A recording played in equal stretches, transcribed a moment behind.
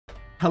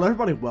Hello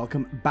everybody,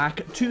 welcome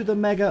back to the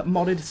Mega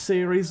Modded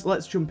series.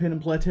 Let's jump in and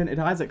play Tainted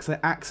Isaac, because I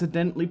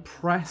accidentally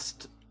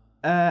pressed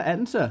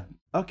enter.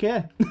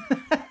 Okay.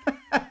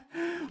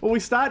 Well,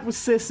 we started with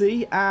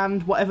Sissy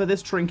and whatever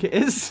this trinket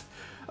is.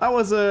 That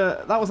was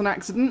an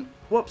accident.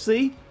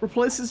 Whoopsie.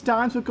 Replaces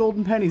dimes with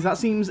golden pennies. That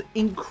seems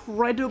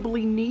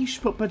incredibly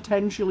niche, but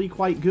potentially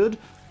quite good.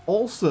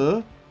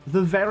 Also,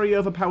 the very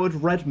overpowered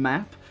red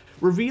map.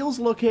 Reveals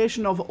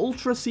location of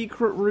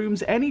ultra-secret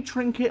rooms. Any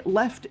trinket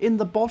left in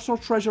the boss or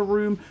treasure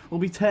room will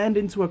be turned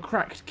into a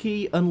cracked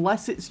key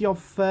unless it's your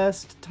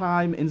first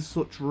time in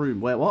such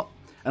room. Wait, what?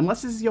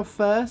 Unless it's your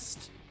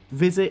first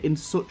visit in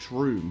such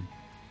room.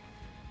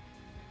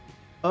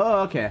 Oh,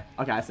 okay.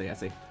 Okay, I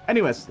see.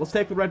 Anyways, let's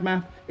take the red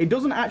map. It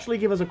doesn't actually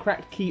give us a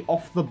cracked key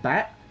off the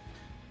bat.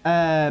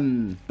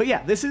 But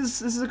yeah, this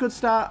is a good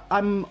start.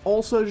 I'm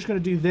also just going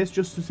to do this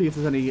just to see if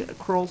there's any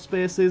crawl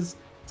spaces.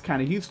 It's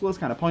kind of useless,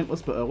 kind of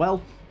pointless, but oh well.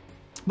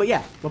 But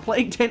yeah, we're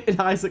playing Tainted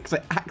Isaac because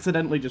I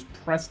accidentally just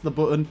pressed the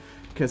button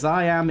because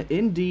I am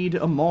indeed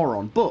a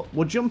moron. But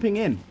we're jumping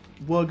in.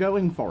 We're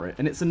going for it.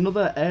 And it's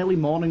another early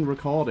morning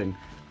recording.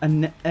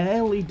 An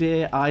early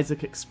day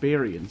Isaac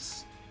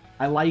experience.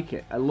 I like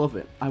it. I love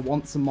it. I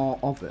want some more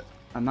of it.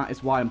 And that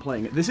is why I'm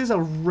playing it. This is a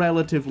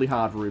relatively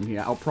hard room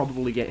here. I'll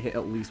probably get hit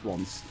at least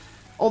once.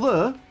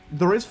 Although,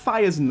 there is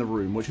fires in the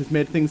room, which has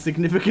made things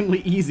significantly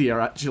easier,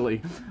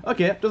 actually.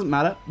 Okay, doesn't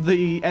matter.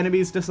 The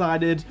enemies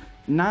decided,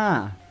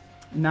 nah,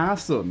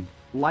 son,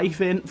 life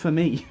ain't for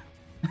me.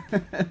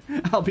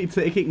 I'll be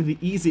taking the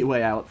easy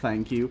way out,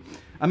 thank you.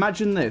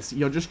 Imagine this,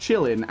 you're just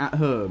chilling at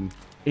home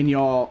in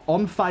your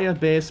on-fire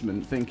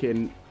basement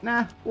thinking,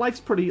 nah,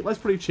 life's pretty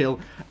chill,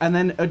 and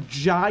then a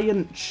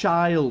giant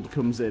child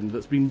comes in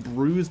that's been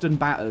bruised and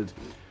battered,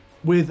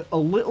 with a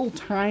little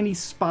tiny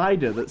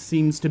spider that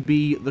seems to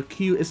be the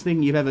cutest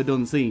thing you've ever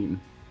seen.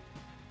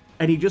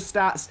 And he just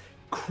starts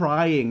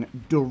crying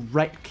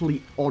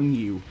directly on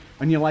you.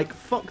 And you're like,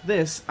 fuck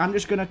this, I'm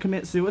just gonna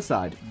commit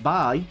suicide.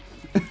 Bye.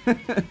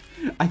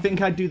 I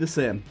think I'd do the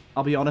same.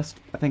 I'll be honest,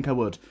 I think I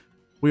would.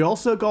 We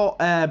also got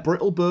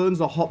Brittle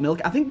Bones or Hot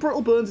Milk. I think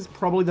Brittle Bones is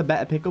probably the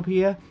better pickup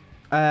here.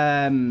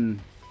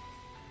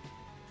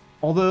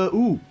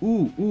 Although,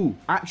 ooh,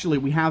 actually,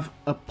 we have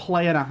a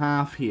play and a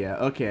half here.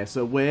 Okay,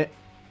 so wait,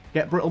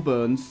 get Brittle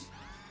Bones.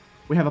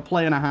 We have a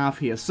play and a half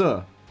here.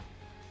 So,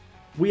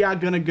 we are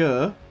going to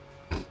go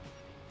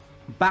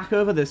back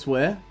over this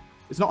way.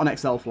 It's not an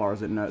XL floor,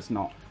 is it? No, it's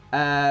not.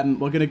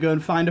 We're going to go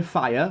and find a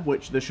fire,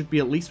 which there should be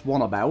at least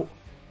one about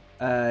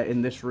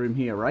in this room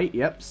here, right?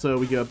 Yep, so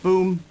we go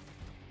boom.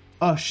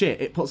 Oh,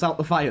 shit, it puts out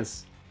the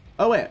fires.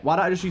 Oh, wait, why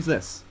don't I just use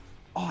this?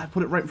 Oh, I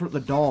put it right in front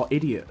of the door,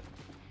 idiot.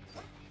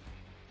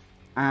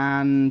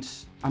 And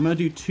I'm going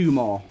to do 2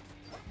 more.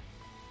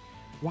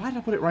 Why did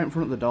I put it right in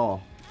front of the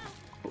door?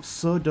 It was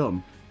so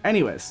dumb.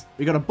 Anyways,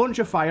 we got a bunch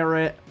of fire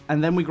rate,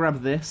 and then we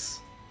grab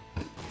this.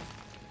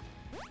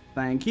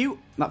 Thank you.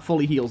 That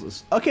fully heals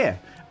us. Okay,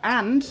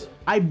 and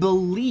I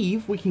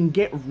believe we can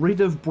get rid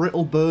of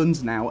Brittle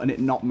Bones now and it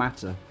not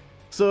matter.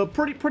 So,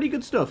 pretty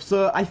good stuff.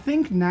 So, I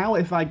think now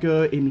if I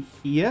go in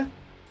here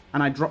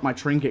and I drop my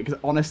trinket, because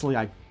honestly,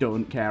 I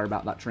don't care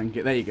about that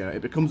trinket. There you go.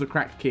 It becomes a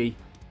cracked key.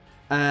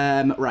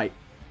 Right.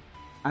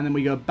 And then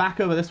we go back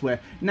over this way.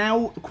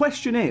 Now, the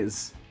question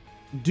is,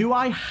 do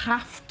I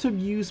have to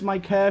use my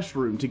curse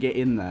room to get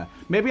in there?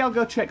 Maybe I'll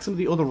go check some of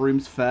the other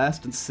rooms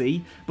first and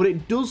see. But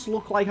it does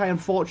look like I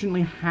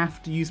unfortunately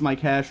have to use my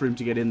curse room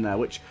to get in there.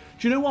 Which,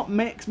 do you know what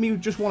makes me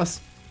just want to...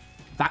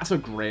 That's a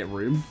great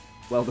room.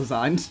 Well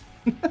designed.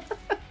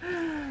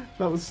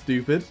 That was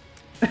stupid.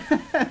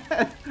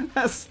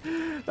 That's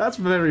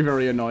very,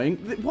 very annoying.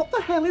 What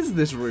the hell is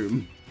this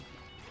room?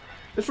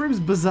 This room's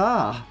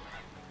bizarre.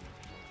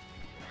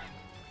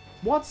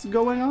 What's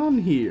going on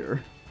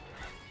here?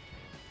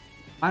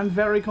 I'm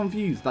very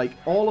confused. Like,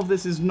 all of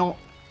this is not...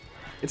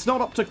 It's not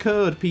up to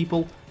code,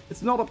 people.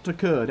 It's not up to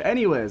code.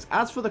 Anyways,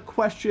 as for the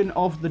question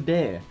of the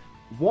day,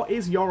 what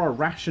is your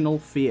irrational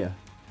fear?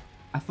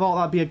 I thought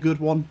that'd be a good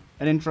one,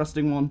 an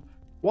interesting one.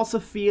 What's a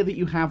fear that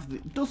you have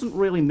that doesn't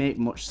really make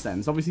much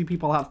sense? Obviously,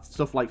 people have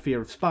stuff like fear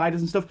of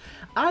spiders and stuff.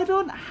 I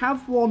don't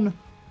have one,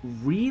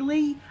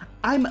 really.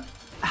 I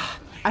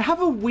have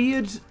a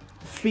weird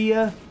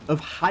fear of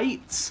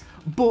heights,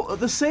 but at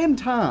the same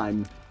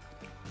time,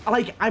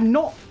 like, I'm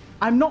not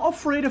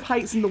afraid of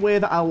heights in the way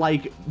that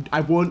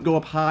I won't go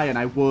up high and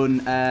I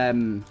won't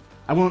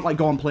like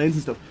go on planes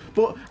and stuff.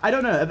 But I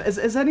don't know.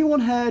 Has anyone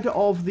heard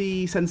of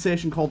the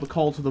sensation called the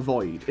Call to the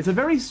Void? It's a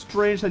very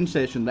strange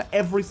sensation that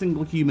every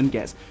single human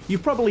gets.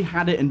 You've probably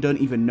had it and don't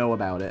even know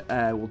about it.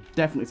 We'll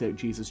definitely take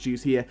Jesus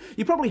Juice here.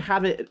 You probably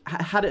had it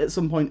at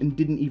some point and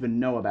didn't even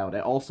know about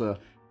it. Also,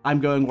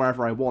 I'm going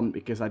wherever I want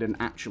because I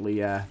didn't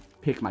actually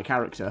pick my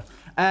character.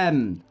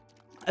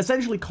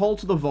 Essentially, Call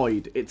to the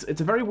Void. It's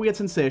a very weird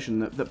sensation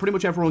that pretty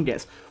much everyone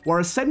gets, where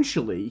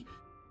essentially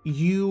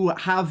you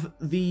have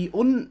the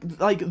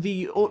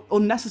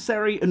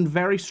unnecessary and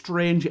very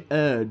strange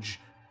urge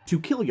to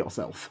kill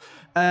yourself.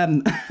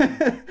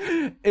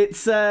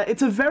 It's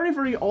a very,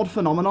 very odd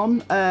phenomenon.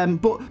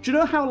 But do you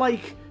know how,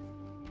 like,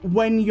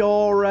 when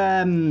you're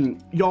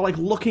like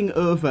looking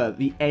over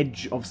the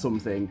edge of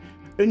something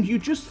and you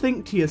just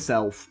think to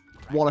yourself,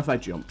 what if I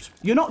jumped?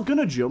 You're not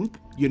gonna jump.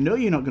 You know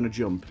you're not gonna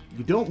jump.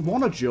 You don't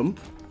want to jump,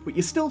 but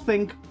you still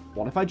think,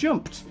 what if I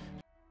jumped?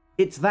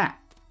 It's that.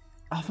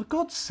 Oh, for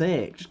God's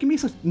sake, just give me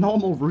some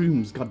normal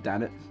rooms,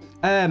 goddammit.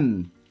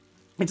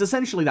 It's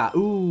essentially that.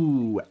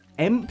 Ooh,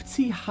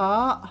 empty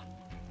heart?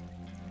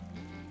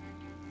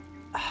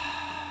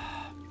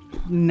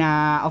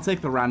 Nah, I'll take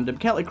the random.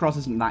 Celtic Cross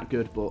isn't that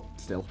good, but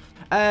still.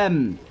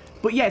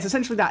 But yeah, it's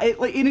essentially that.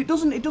 And it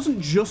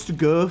doesn't just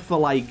go for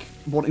like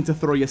wanting to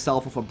throw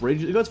yourself off a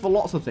bridge. It goes for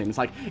lots of things.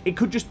 Like it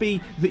could just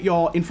be that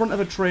you're in front of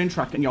a train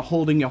track and you're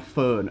holding your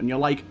phone and you're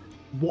like,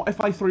 what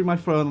if I threw my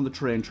phone on the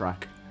train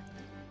track?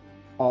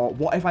 Or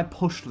what if I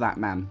pushed that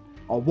man?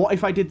 Or what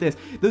if I did this?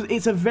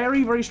 It's a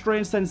very, very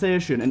strange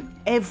sensation and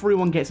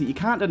everyone gets it. You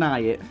can't deny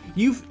it.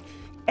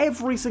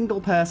 Every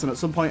single person at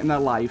some point in their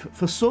life,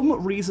 for some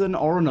reason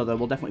or another,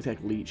 we'll definitely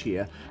take Leech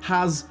here,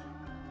 has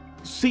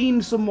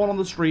seen someone on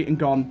the street and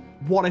gone,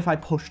 what if I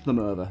pushed them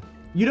over?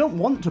 You don't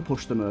want to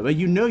push them over.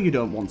 You know you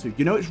don't want to.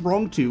 You know it's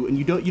wrong to, and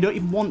you don't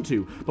even want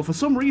to. But for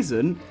some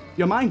reason,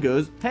 your mind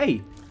goes,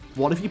 hey,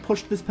 what if you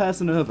pushed this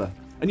person over?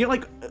 And you're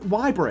like,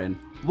 why, brain?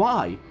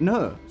 Why?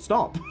 No,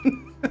 stop.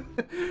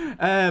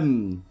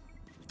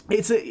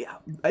 Is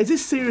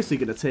this seriously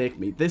going to take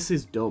me? This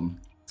is dumb.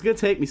 It's going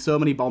to take me so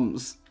many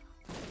bombs.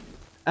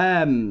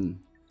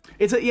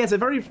 It's a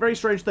very, very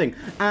strange thing.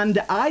 And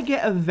I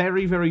get a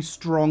very, very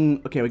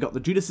strong... Okay, we got the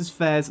Judas's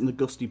Fez and the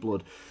Gusty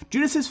Blood.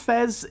 Judas's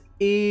Fez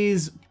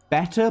is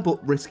better,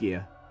 but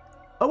riskier.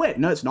 Oh, wait,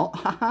 no, it's not.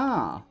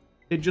 Haha.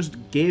 It just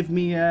gave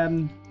me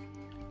an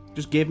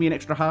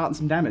extra heart and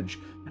some damage.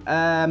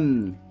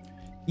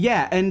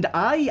 Yeah, and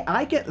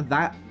I get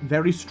that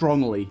very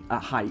strongly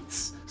at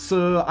heights.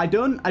 So I'm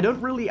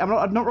not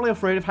really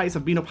afraid of heights.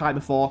 I've been up high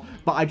before,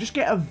 but I just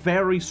get a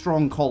very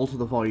strong call to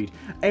the void.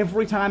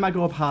 Every time I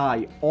go up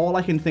high, all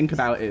I can think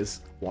about is,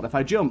 what if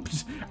I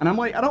jumped? And I'm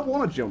like, I don't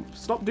want to jump.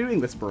 Stop doing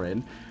this,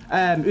 brain.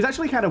 It was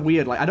actually kind of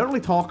weird. Like, I don't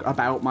really talk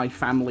about my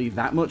family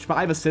that much, but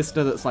I have a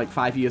sister that's like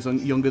 5 years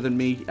younger than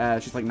me.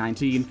 She's like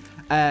 19.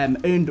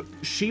 And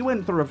she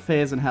went through a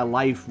phase in her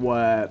life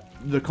where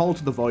the call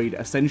to the void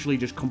essentially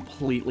just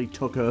completely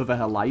took over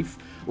her life.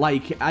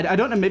 Like, I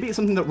don't know, maybe it's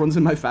something that runs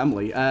in my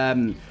family.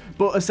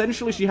 But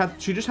essentially she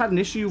just had an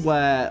issue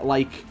where,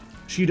 like,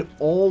 she'd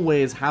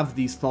always have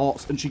these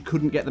thoughts and she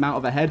couldn't get them out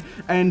of her head.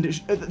 And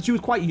she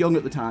was quite young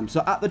at the time.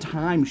 So at the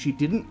time, she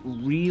didn't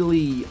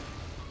really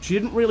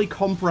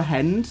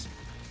comprehend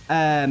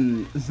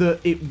that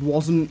it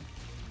wasn't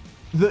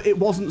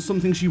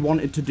something she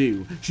wanted to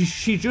do.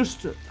 She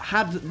just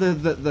had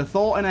the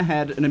thought in her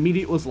head and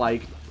immediately was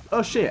like,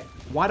 oh shit,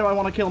 why do I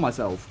want to kill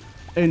myself?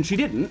 And she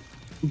didn't,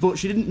 but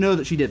she didn't know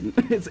that she didn't.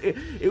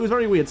 It was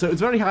very weird, so it was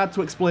very hard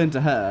to explain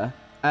to her.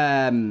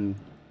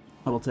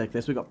 I will take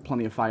this, we've got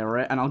plenty of fire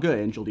rate, and I'll go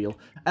Angel Deal.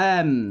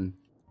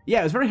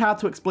 Yeah, it was very hard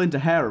to explain to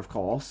her, of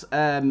course,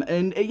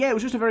 and yeah, it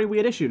was just a very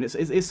weird issue, and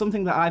it's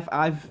something that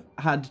I've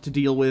had to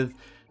deal with.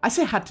 I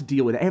say had to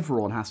deal with it,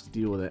 everyone has to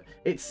deal with it.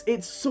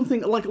 It's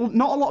something, like,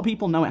 not a lot of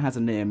people know it has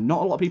a name,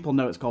 not a lot of people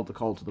know it's called the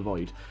Call to the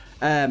Void.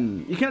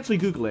 You can actually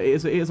Google it,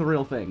 it is a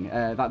real thing,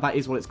 that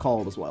is what it's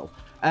called as well.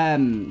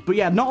 But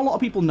yeah, not a lot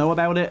of people know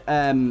about it,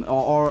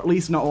 or at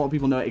least not a lot of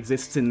people know it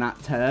exists in that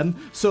term.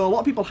 So a lot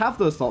of people have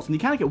those thoughts, and you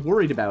kind of get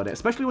worried about it,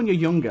 especially when you're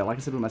younger, like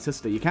I said with my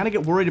sister. You kind of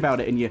get worried about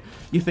it, and you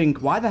think,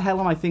 why the hell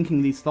am I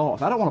thinking these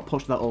thoughts? I don't want to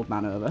push that old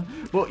man over.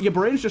 But your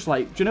brain's just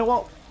like, do you know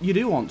what? You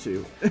do want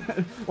to.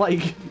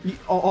 Like,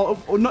 or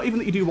not even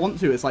that you do want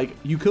to, it's like,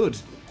 you could.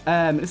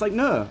 It's like,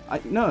 no,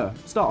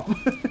 stop.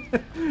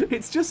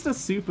 It's just a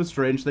super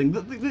strange thing.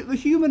 The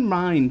human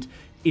mind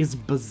is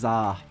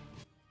bizarre.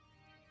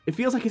 It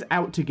feels like it's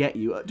out to get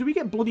you. Do we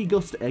get Bloody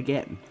Gust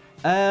again?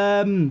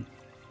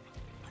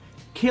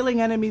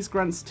 Killing enemies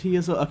grants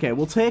tears. Okay,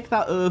 we'll take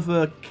that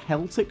over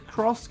Celtic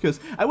Cross, because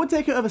I would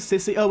take it over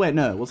Sissy. Oh, wait,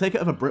 no. We'll take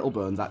it over Brittle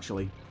Bones,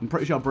 actually. I'm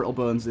pretty sure Brittle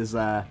Bones is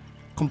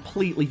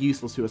completely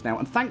useless to us now.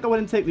 And thank God I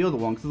didn't take the other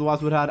one, because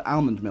otherwise we'd have had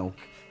Almond Milk.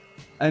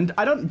 And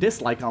I don't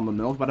dislike almond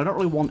milk, but I don't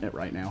really want it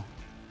right now.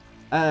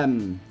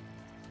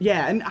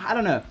 Yeah, and I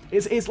don't know.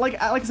 It's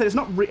like I said, it's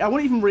not. I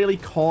wouldn't even really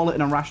call it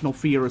an irrational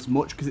fear as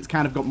much, because it's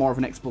kind of got more of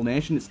an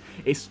explanation.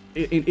 It's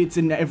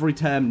in every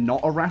term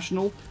not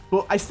irrational.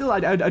 But I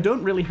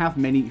don't really have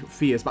many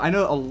fears, but I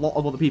know a lot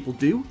of other people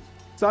do.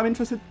 So I'm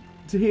interested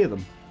to hear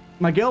them.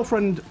 My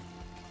girlfriend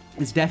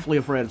is definitely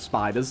afraid of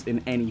spiders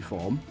in any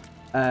form.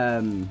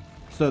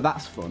 So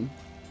that's fun.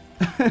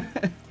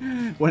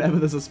 Whenever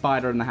there's a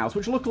spider in the house,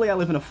 which luckily I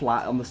live in a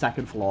flat on the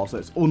 2nd floor, so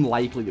it's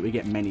unlikely that we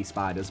get many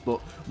spiders, but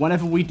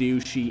whenever we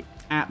do, she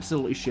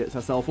absolutely shits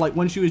herself. Like,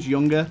 when she was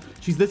younger,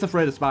 she's this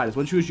afraid of spiders.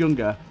 When she was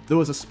younger, there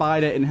was a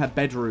spider in her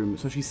bedroom,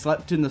 so she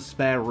slept in the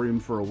spare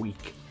room for a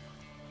week.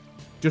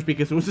 Just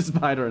because there was a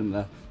spider in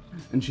there,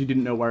 and she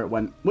didn't know where it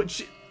went.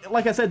 Which,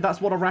 like I said,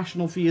 that's what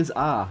irrational fears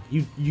are.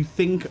 You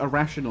think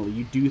irrationally,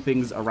 you do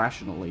things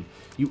irrationally.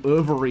 You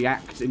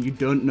overreact, and you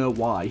don't know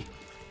why.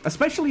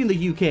 Especially in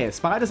the UK.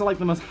 Spiders are like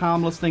the most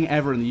harmless thing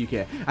ever in the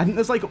UK. I think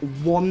there's like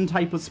one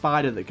type of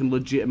spider that can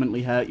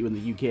legitimately hurt you in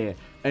the UK,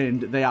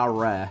 and they are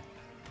rare.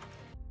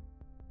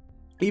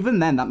 Even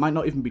then, that might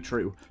not even be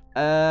true.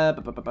 I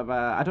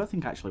don't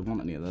think I actually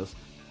want any of those.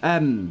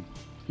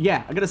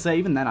 Yeah, I gotta say,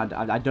 even then,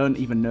 I don't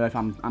even know if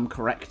I'm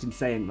correct in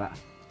saying that.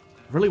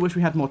 I really wish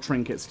we had more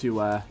trinkets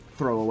to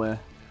throw away.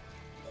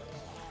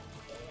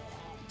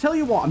 Tell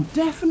you what, I'm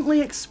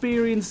definitely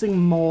experiencing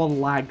more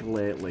lag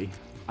lately.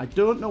 I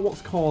don't know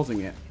what's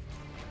causing it.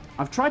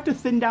 I've tried to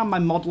thin down my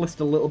mod list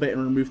a little bit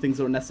and remove things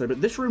that are unnecessary,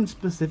 but this room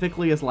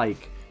specifically is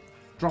like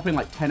dropping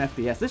like 10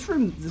 FPS. This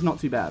room is not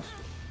too bad.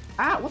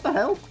 Ah, what the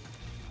hell?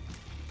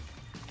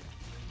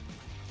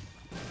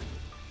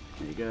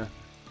 There you go.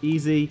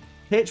 Easy.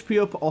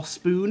 HP up or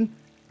spoon.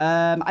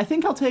 I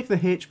think I'll take the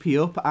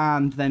HP up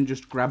and then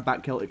just grab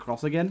back Celtic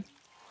Cross again.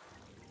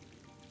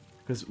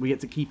 Because we get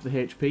to keep the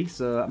HP,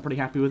 so I'm pretty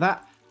happy with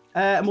that.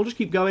 And we'll just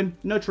keep going.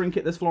 No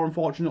trinket this floor,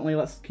 unfortunately.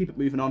 Let's keep it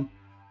moving on.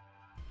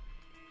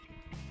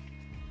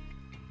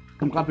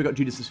 I'm glad we got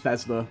Judas's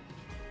Fez, though.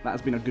 That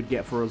has been a good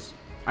get for us.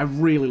 I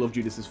really love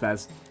Judas's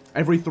Fez.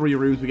 Every 3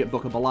 rooms we get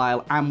Book of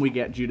Belial, and we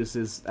get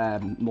Judas's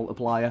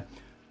multiplier.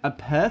 A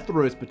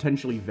Perthrow is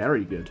potentially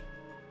very good.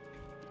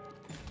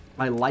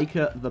 I like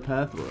the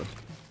Perthrow.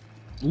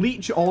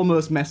 Leech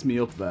almost messed me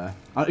up there.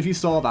 I don't know if you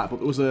saw that, but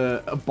there was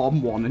a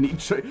bomb one, and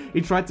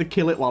he tried to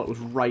kill it while it was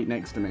right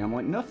next to me. I'm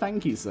like, no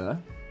thank you, sir.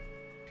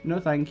 No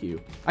thank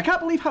you. I can't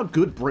believe how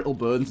good Brittle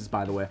Bones is,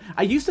 by the way.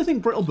 I used to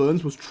think Brittle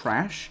Bones was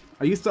trash.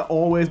 I used to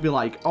always be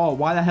like, oh,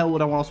 why the hell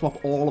would I want to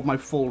swap all of my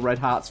full red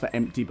hearts for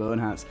empty bone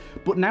hearts?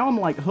 But now I'm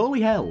like,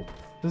 holy hell.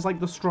 This is like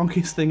the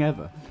strongest thing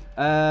ever.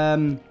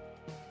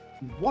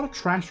 What a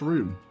trash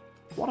room.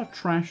 What a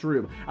trash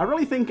room. I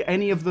really think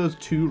any of those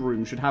 2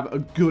 rooms should have a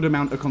good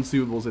amount of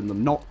consumables in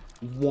them, not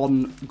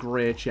one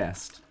grey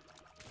chest.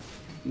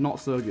 Not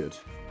so good.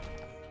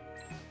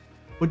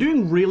 We're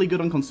doing really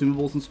good on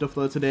consumables and stuff,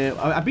 though, today.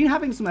 I've been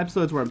having some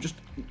episodes where I'm just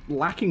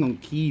lacking on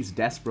keys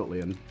desperately,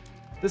 and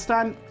this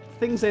time,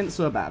 things ain't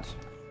so bad.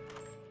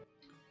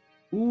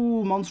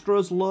 Ooh,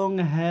 Monstrous Lung,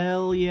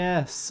 hell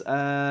yes.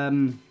 I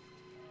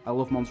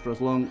love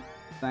Monstrous Lung.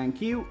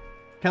 Thank you.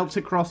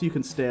 Celtic Cross, you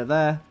can stay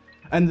there.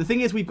 And the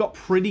thing is, we've got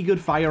pretty good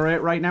fire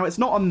rate right now. It's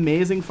not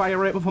amazing fire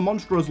rate, but for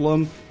Monstrous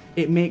Lung,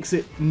 it makes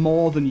it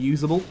more than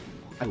usable.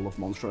 I love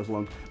Monstrous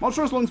Lung.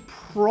 Monstrous Lung's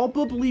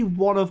probably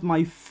one of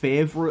my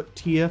favourite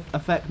tier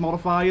effect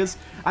modifiers.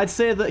 I'd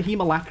say that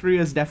Hemolacria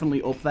is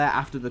definitely up there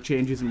after the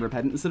changes in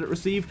repentance that it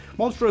received.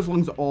 Monstrous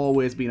Lung's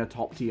always been a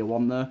top tier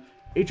one, though.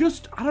 It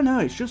just, I don't know,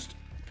 it's just,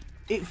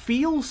 it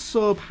feels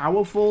so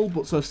powerful,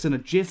 but so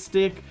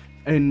synergistic,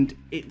 and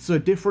it's so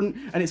different,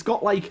 and it's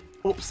got, like,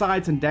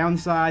 upsides and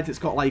downsides. It's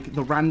got, like,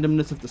 the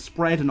randomness of the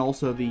spread, and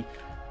also the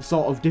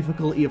sort of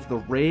difficulty of the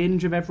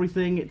range of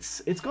everything.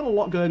 It's got a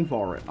lot going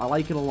for it. I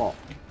like it a lot.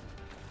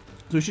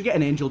 So we should get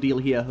an angel deal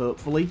here,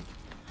 hopefully.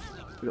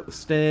 We got the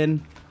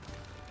stain.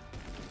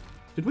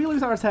 Did we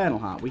lose our Eternal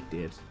Heart? We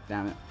did.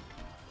 Damn it.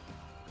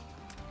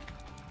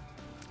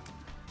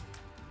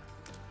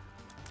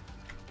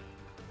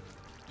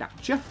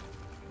 Gotcha.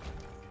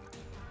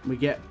 We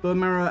get Bone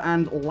Marrow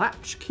and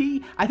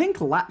Latchkey. I think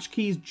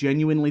Latchkey's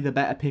genuinely the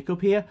better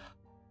pickup here.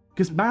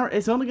 Because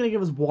it's only going to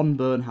give us 1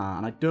 Bone Heart,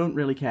 and I don't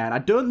really care. And I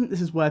don't think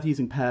this is worth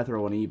using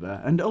Perthrow on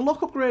either. And a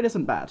Luck upgrade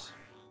isn't bad.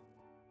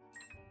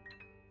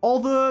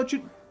 Although,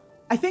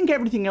 I think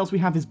everything else we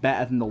have is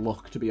better than the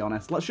Luck, to be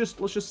honest. Let's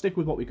just stick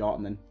with what we got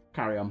and then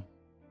carry on.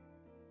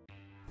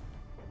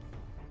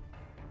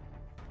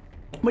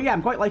 But yeah,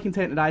 I'm quite liking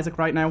Tainted Isaac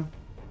right now.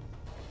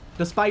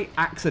 Despite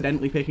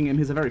accidentally picking him,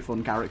 he's a very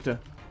fun character.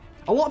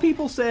 A lot of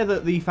people say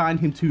that they find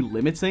him too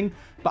limiting,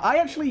 but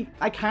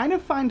I kind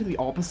of find the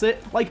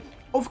opposite. Like,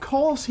 of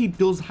course he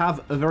does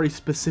have a very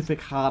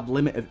specific hard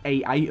limit of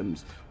 8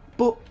 items,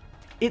 but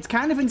it's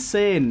kind of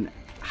insane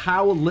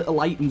how little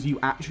items you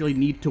actually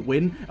need to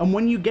win, and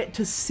when you get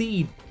to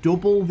see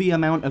double the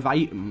amount of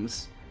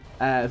items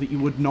that you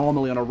would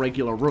normally on a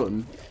regular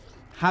run,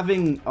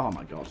 having, oh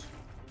my god,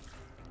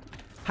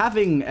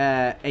 having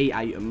 8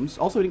 items,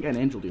 also we didn't get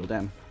an angel deal,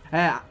 damn.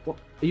 What,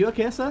 are you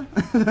okay, sir?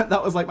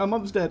 That was like, my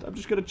mum's dead, I'm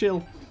just gonna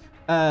chill.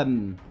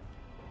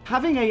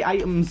 Having 8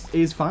 items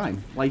is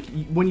fine. Like,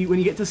 when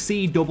you get to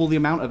see double the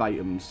amount of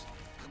items.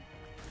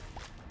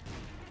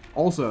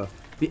 Also,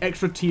 the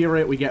extra tier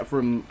rate we get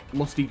from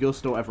Lusty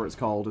Gust or whatever it's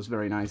called is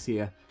very nice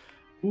here.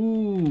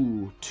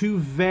 Ooh, 2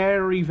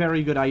 very,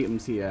 very good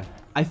items here.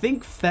 I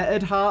think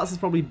Fetid Hearts is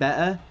probably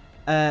better.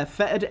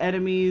 Fetid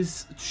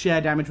enemies share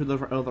damage with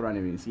other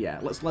enemies. Yeah,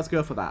 let's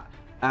go for that.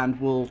 And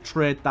we'll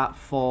trade that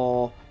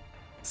for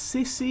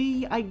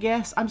Sissy, I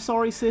guess. I'm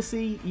sorry,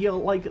 Sissy. You're,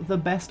 like, the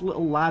best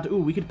little lad. Ooh,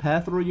 we could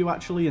Perthrow you,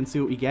 actually, and see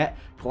what we get.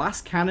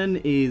 Glass Cannon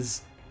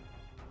is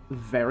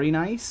very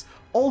nice.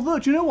 Although,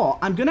 do you know what?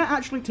 I'm going to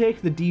actually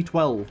take the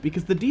D12,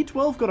 because the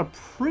D12 got a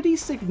pretty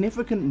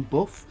significant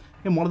buff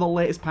in one of the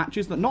latest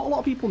patches that not a lot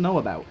of people know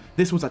about.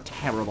 This was a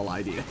terrible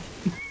idea.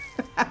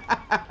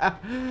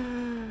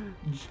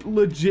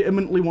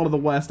 Legitimately one of the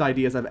worst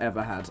ideas I've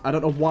ever had. I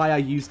don't know why I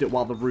used it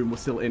while the room was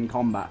still in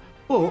combat.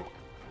 But,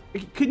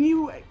 can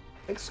you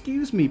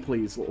excuse me,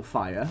 please, little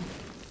fire?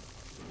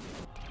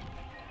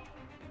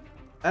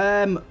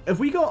 Have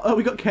we got... Oh,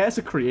 we got Curse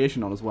of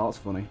Creation on as well. That's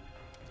funny.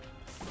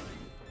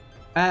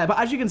 But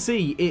as you can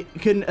see, it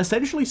can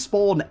essentially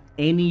spawn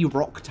any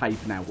rock type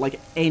now. Like,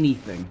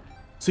 anything.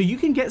 So you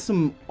can get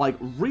some, like,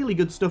 really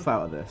good stuff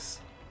out of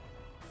this.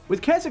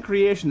 With Curse of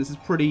Creation, this is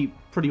pretty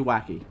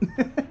wacky.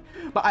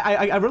 But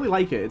I really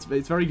like it.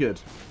 It's very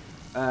good.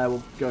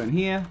 We'll go in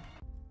here.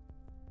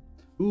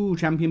 Ooh,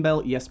 Champion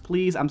Belt. Yes,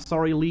 please. I'm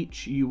sorry,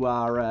 Leech. You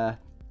are,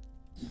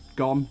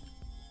 gone.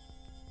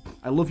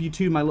 I love you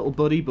too, my little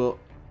buddy, but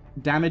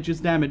damage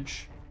is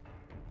damage.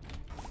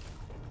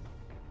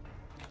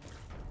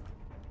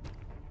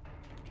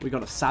 We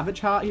got a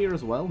Savage Heart here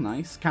as well.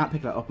 Nice. Can't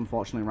pick that up,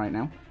 unfortunately, right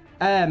now.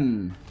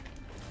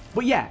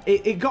 But yeah,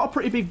 it got a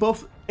pretty big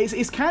buff.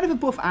 It's kind of a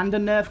buff and a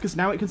nerf, because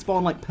now it can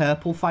spawn, like,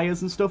 purple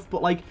fires and stuff.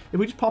 But, like, if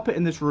we just pop it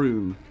in this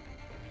room,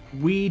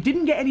 we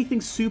didn't get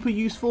anything super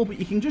useful, but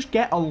you can just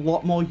get a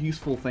lot more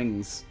useful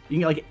things. You can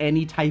get, like,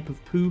 any type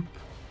of poop.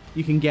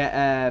 You can get,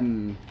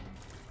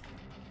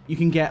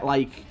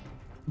 like,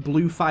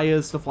 blue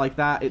fires, stuff like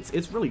that.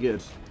 It's really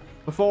good.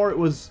 Before, it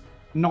was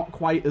not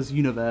quite as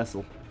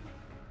universal.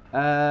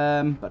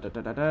 Do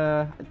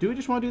we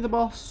just want to do the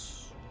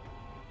boss?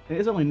 It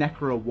is only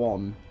Necro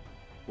 1.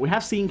 We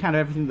have seen kind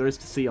of everything there is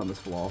to see on this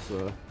floor,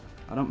 so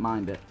I don't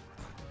mind it.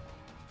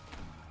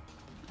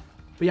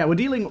 But yeah, we're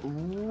dealing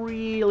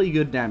really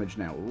good damage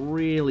now.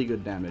 Really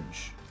good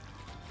damage.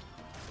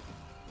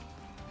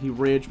 He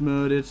rage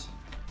murdered.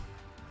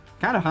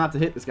 Kind of hard to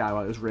hit this guy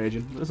while he was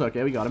raging, but it's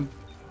okay, we got him.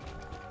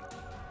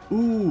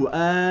 Ooh,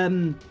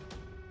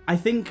 I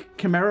think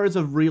Chimera is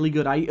a really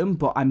good item,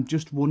 but I'm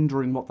just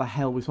wondering what the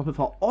hell we swap it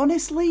for.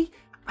 Honestly,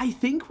 I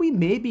think we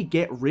maybe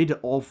get rid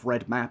of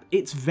Red Map.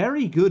 It's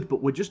very good,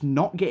 but we're just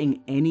not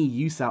getting any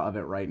use out of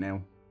it right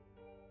now.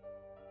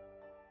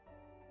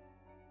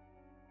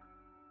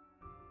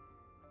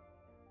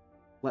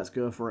 Let's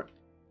go for it.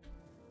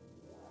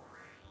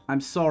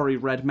 I'm sorry,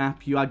 Red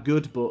Map. You are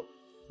good, but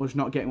we're just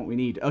not getting what we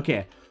need.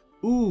 Okay.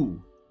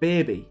 Ooh,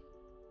 baby.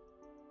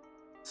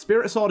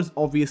 Spirit Sword is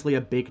obviously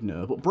a big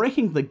no, but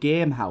breaking the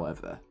game,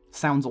 however,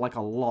 sounds like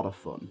a lot of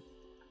fun.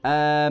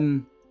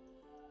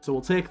 So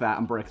we'll take that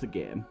and break the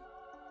game.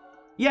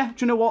 Yeah,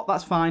 do you know what?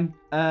 That's fine.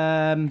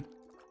 I'll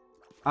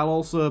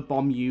also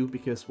bomb you,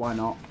 because why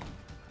not?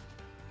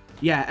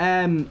 Yeah,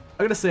 I'm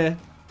gonna say,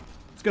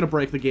 it's gonna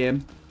break the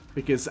game,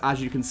 because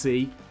as you can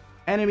see,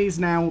 enemies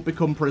now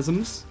become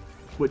prisms,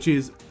 which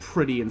is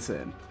pretty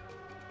insane.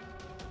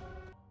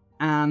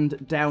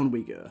 And down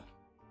we go.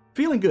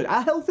 Feeling good.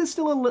 Our health is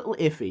still a little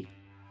iffy.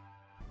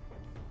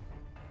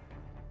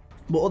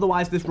 But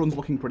otherwise, this run's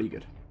looking pretty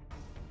good.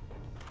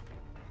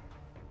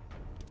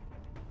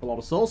 A lot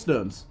of soul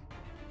stones.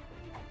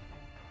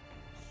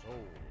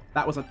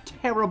 That was a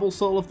terrible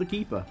Soul of the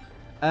Keeper.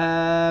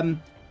 I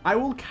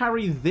will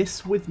carry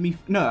this with me.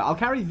 No, I'll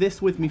carry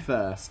this with me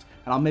first.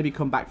 And I'll maybe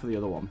come back for the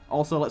other one.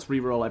 Also, let's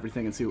reroll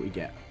everything and see what we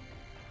get.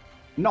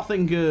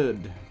 Nothing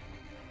good.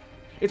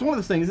 It's one of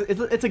those things,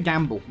 it's a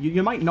gamble.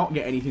 You might not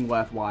get anything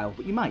worthwhile,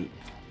 but you might.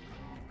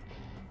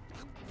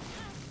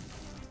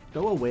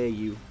 Go away,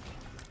 you.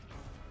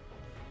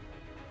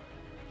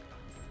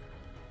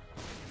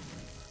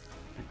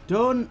 I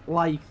don't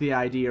like the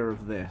idea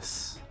of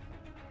this.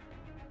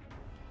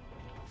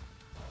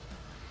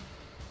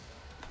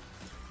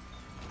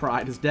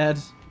 Pride is dead.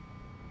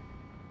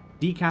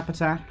 Decap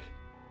attack.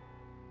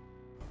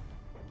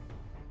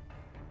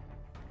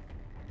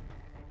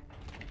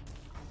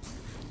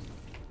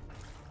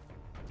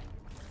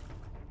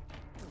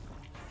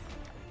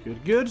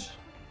 Good, good.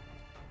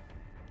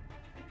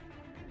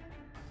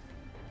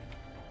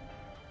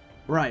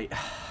 Right.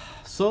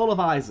 Soul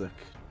of Isaac.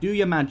 Do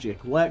your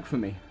magic. Work for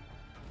me.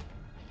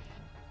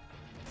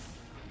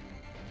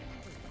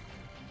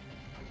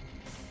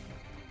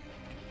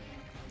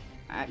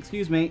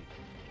 Excuse me.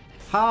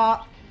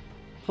 Heart.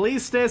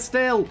 Please stay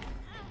still.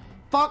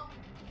 Fuck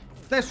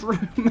this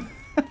room.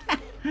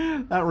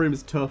 That room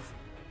is tough.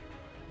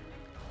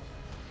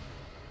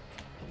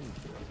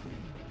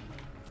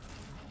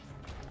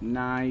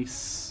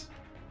 Nice.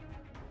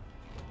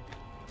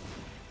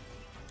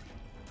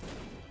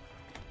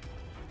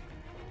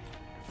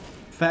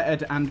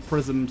 Fettered and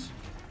prismed.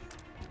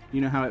 You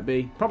know how it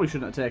be. Probably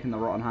shouldn't have taken the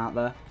Rotten Heart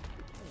there.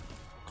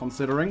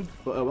 Considering,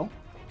 but oh well.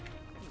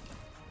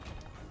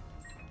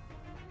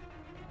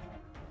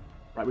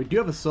 Right, we do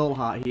have a Soul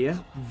Heart here.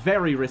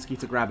 Very risky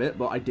to grab it,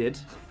 but I did.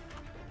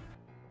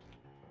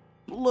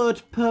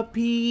 Blood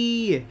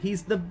Puppy!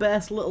 He's the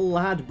best little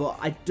lad, but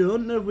I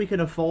don't know if we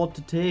can afford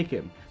to take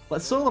him.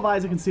 Let's Soul of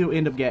Isaac and see what we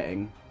end up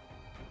getting.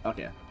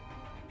 Okay.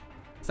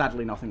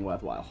 Sadly, nothing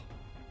worthwhile.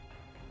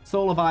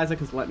 Soul of Isaac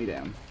has let me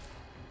down.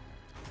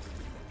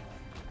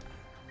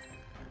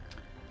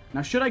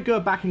 Now, should I go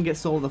back and get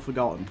Soul of the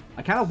Forgotten?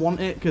 I kind of want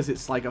it because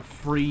it's like a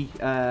free...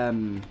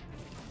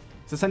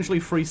 it's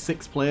essentially free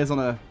 6 players on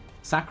a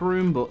sack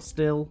room, but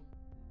still.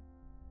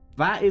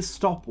 That is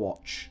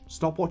Stopwatch.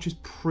 Stopwatch is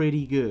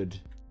pretty good.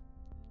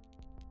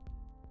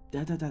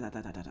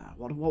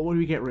 What would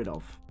we get rid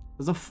of?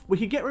 We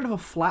could get rid of a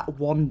flat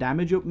 1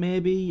 damage up,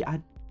 maybe.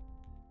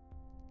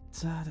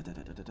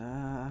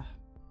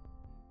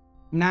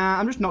 Nah,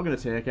 I'm just not going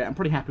to take it. I'm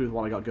pretty happy with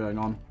what I got going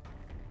on.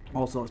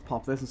 Also, let's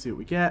pop this and see what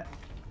we get.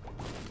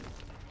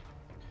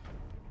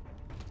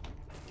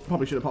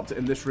 Probably should have popped it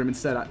in this room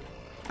instead,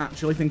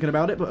 actually thinking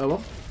about it, but oh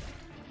well.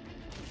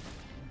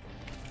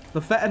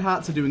 The fetid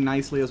hearts are doing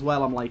nicely as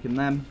well. I'm liking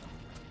them.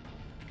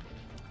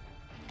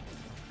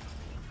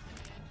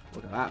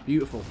 Look at that.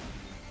 Beautiful.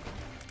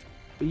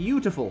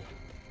 Beautiful.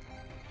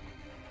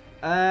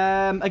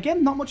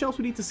 Again, not much else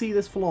we need to see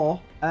this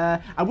floor.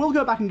 I will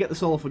go back and get the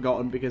Soul of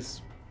Forgotten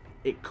because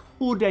it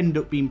could end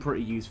up being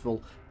pretty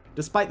useful,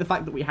 despite the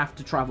fact that we have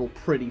to travel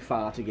pretty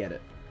far to get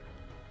it.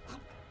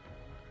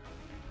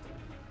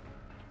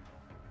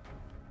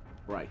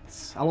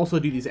 Right. I'll also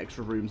do these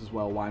extra rooms as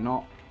well, why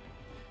not?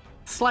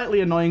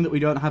 Slightly annoying that we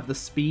don't have the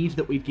speed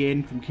that we've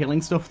gained from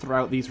killing stuff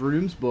throughout these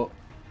rooms, but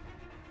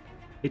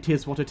it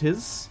is what it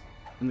is.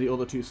 And the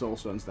other 2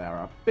 soulstones there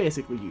are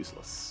basically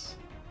useless.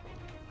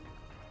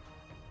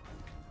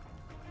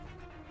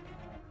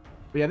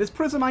 But yeah, this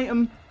prism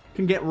item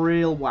can get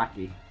real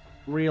wacky.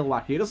 Real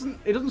wacky.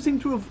 It doesn't seem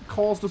to have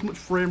caused as much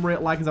frame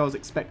rate lag as I was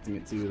expecting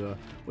it to, though,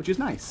 which is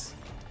nice.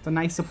 It's a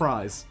nice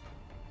surprise.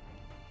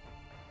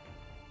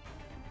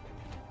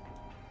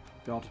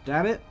 God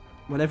damn it.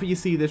 Whenever you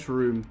see this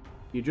room,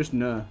 you just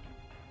know.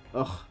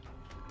 Ugh.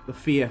 The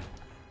fear.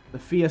 The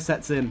fear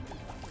sets in.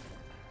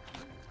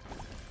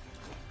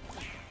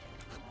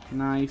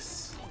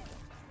 Nice.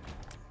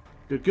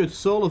 Good, good.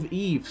 Soul of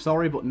Eve.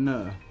 Sorry, but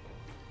no.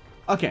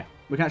 Okay.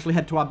 We can actually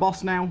head to our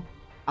boss now.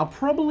 I'll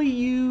probably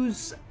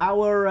use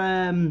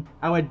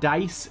our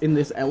dice in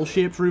this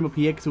L-shaped room up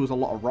here because there was a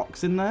lot of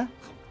rocks in there.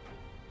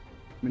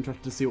 I'm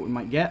interested to see what we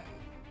might get.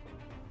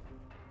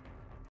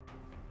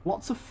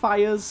 Lots of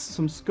fires,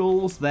 some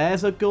skulls.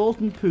 There's a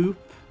golden poop.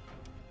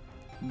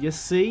 You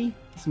see?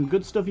 Some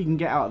good stuff you can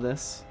get out of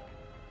this.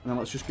 And then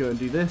let's just go and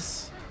do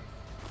this.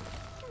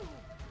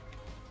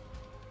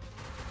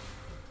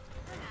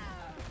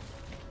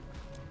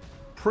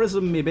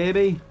 Prism me,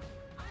 baby.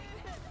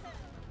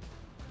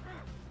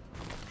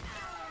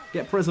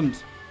 Get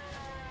prismed.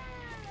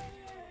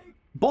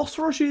 Boss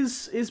rush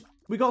is...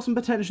 We got some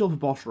potential for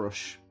boss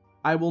rush.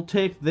 I will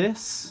take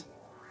this.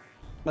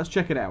 Let's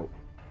check it out.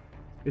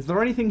 Is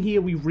there anything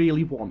here we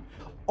really want?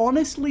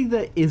 Honestly,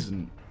 there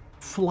isn't.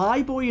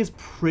 Flyboy is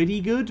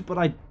pretty good, but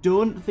I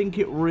don't think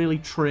it really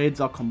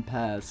trades or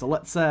compares. So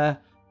let's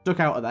duck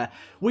out of there.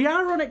 We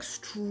are on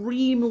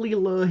extremely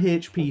low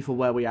HP for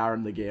where we are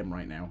in the game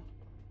right now.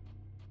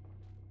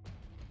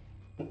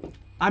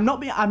 I'm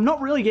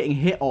not really getting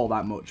hit all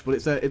that much, but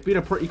it's been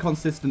a pretty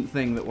consistent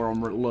thing that we're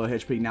on low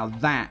HP. Now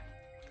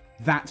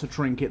that's a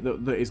trinket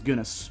that is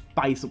gonna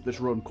spice up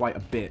this run quite a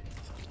bit.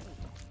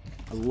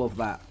 I love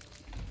that.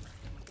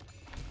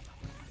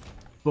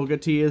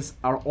 Bugger Tears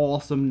are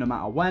awesome no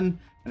matter when,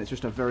 and it's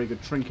just a very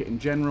good trinket in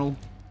general.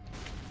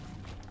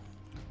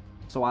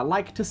 So I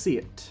like to see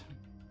it.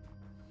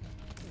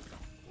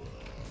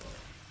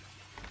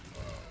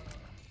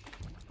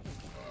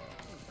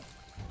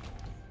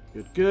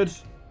 Good, good.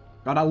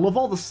 God, I love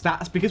all the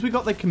stats. Because we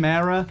got the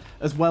Chimera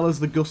as well as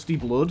the Gusty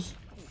Blood,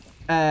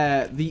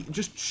 the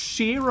just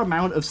sheer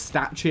amount of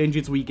stat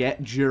changes we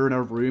get during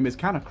a room is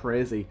kind of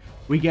crazy.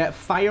 We get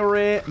fire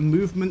rate,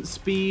 movement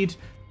speed,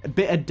 a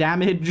bit of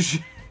damage,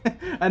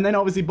 and then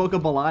obviously Book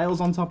of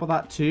Belial's on top of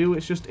that too.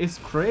 It's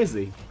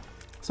crazy.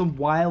 Some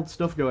wild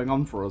stuff going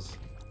on for us.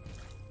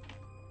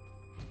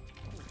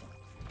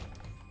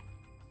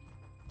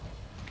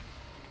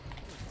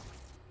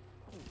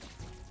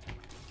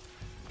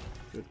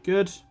 Good,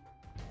 good.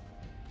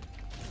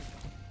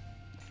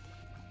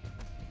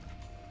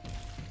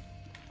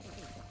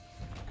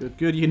 Good,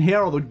 good. You can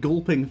hear all the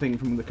gulping thing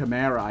from the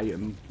Chimera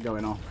item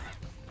going off.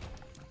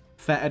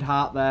 Fetid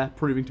Heart there,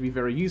 proving to be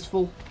very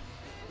useful.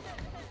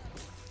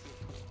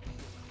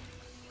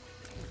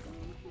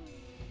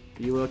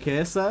 Are you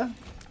okay, sir?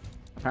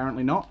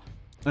 Apparently not.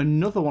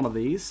 Another one of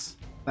these.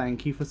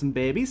 Thank you for some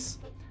babies.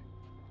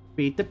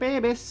 Feed the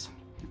babies.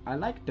 I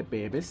like the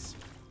babies.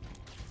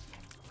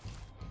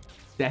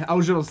 I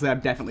was going to say I'm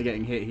definitely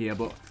getting hit here,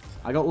 but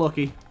I got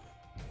lucky.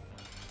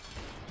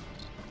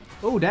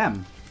 Oh,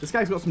 damn. This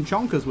guy's got some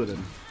chonkers with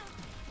him.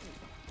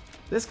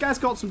 This guy's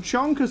got some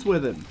chonkers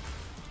with him.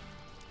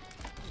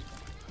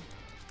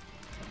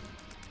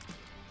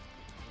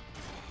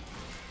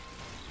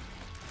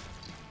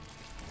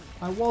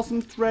 I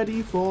wasn't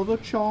ready for the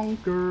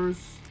chonkers.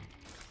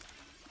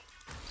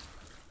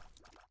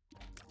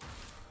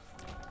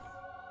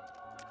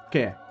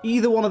 Okay,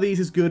 either one of these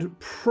is good.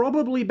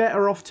 Probably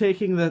better off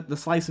taking the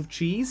slice of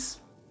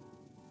cheese.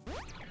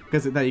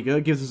 Because there you go,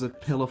 it gives us a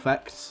pill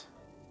effect.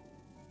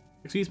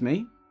 Excuse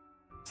me.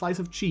 Slice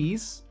of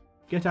cheese.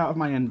 Get out of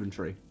my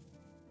inventory.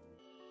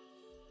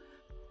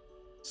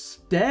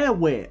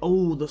 Stairway.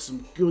 Oh, there's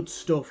some good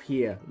stuff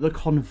here. The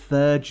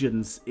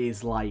Convergence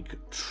is like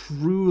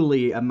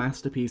truly a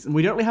masterpiece. And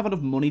we don't really have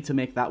enough money to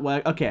make that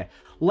work. Okay,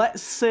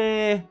 let's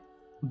say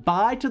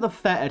bye to the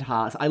Fetid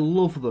Hearts. I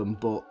love them,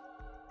 but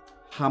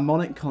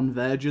Harmonic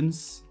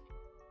convergence,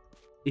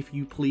 if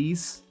you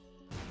please.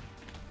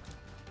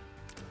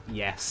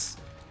 Yes.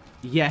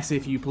 Yes,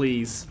 if you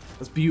please.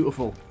 That's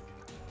beautiful.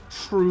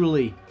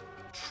 Truly,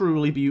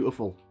 truly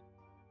beautiful.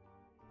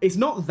 It's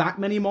not that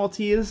many more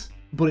tiers,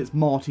 but it's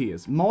more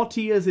tiers. More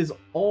tiers is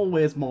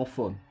always more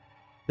fun.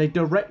 They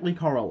directly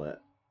correlate.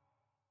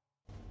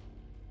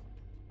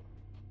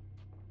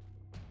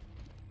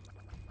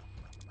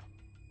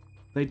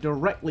 They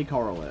directly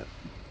correlate.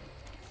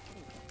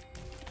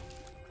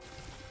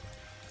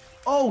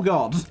 Oh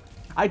god!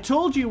 I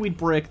told you we'd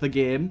break the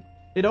game.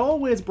 It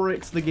always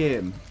breaks the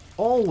game.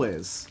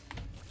 Always.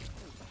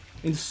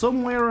 In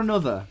some way or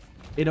another,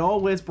 it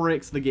always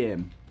breaks the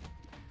game.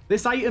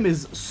 This item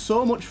is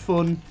so much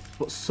fun,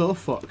 but so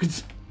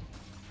fucked.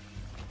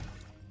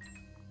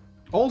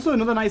 Also,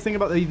 another nice thing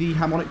about the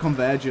harmonic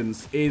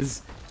convergence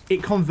is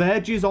it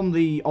converges on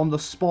the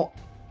spot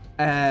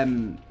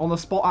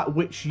at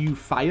which you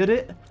fired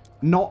it,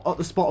 not at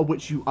the spot at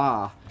which you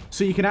are.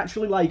 So you can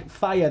actually like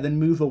fire, then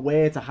move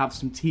away to have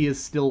some tiers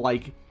still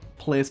like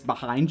placed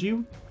behind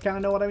you. Kind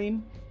of know what I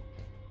mean?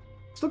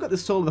 Still got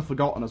this Soul of the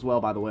Forgotten as well,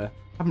 by the way.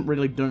 Haven't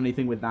really done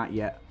anything with that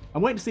yet.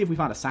 I'm waiting to see if we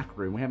find a sack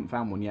room. We haven't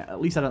found one yet.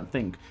 At least I don't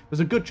think. There's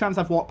a good chance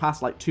I've walked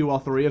past like 2 or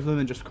 3 of them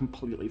and just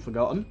completely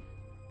forgotten.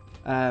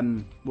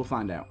 We'll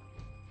find out.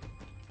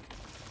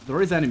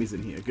 There is enemies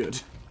in here.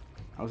 Good.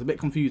 I was a bit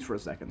confused for a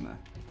second there.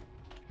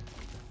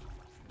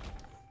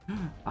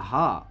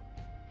 Aha.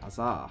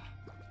 Huzzah.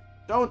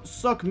 Don't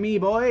suck me,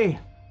 boy.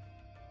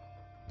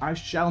 I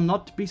shall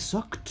not be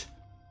sucked.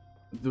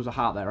 There was a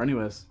heart there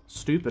anyways.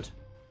 Stupid.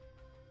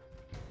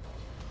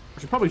 I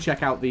should probably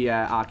check out the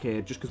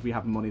arcade just because we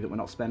have money that we're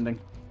not spending.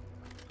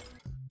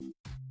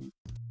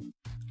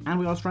 And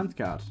we got a strength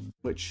card,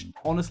 which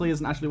honestly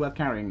isn't actually worth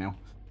carrying now.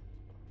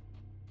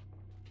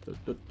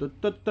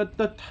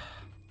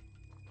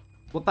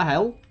 What the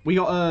hell? We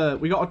got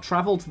to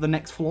travel to the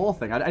next floor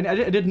thing.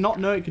 I did not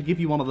know it could give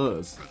you one of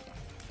those.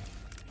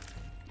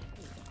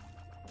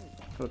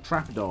 Got a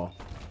trapdoor.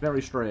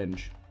 Very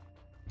strange.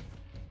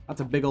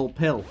 That's a big old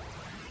pill.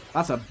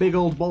 That's a big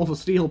old bolt of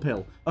steel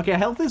pill. Okay,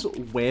 health is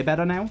way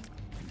better now.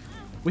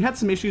 We had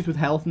some issues with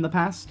health in the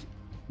past.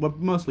 We're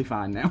mostly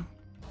fine now.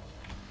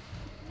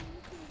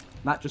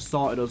 That just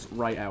sorted us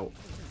right out.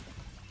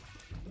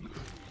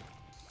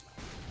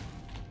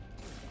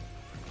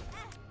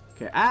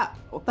 Okay,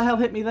 what the hell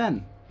hit me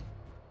then?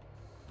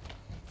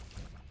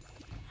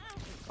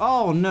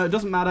 Oh no, it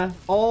doesn't matter.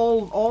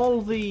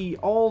 All the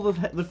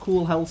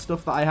cool health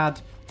stuff that I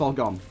had, it's all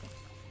gone.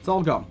 It's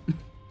all gone.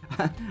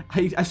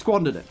 I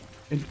squandered it.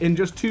 In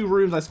just 2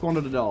 rooms, I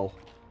squandered it all.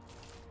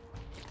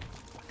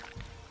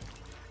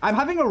 I'm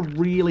having a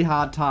really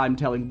hard time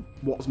telling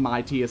what's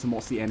my tiers and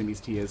what's the enemy's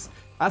tiers.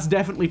 That's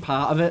definitely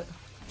part of it.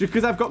 Just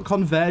because I've got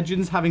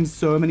Convergence having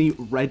so many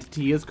red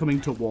tiers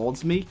coming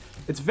towards me,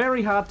 it's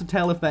very hard to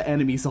tell if they're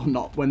enemies or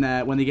not when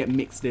they get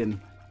mixed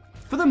in.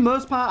 For the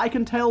most part, I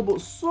can tell,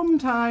 but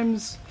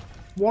sometimes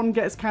one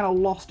gets kind of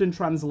lost in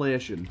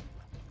translation.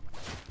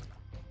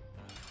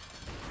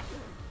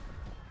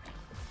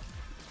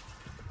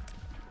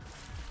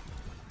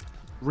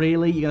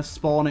 Really? You're going to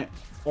spawn it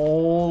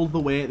all the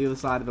way at the other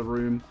side of the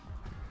room?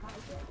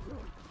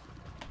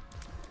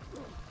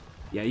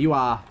 Yeah, you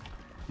are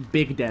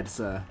big dead,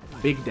 sir.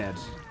 Big dead.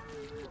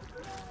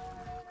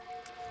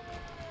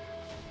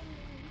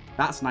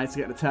 That's nice to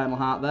get an Eternal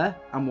Heart there.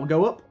 And we'll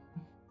go up.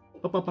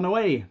 Up, up, and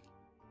away.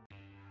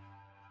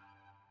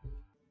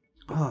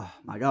 Oh,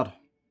 my God.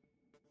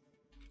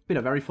 Been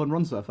a very fun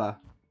run so far.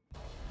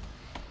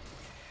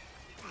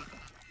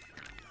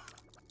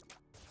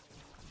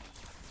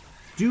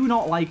 Do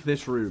not like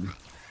this room.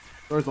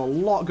 There's a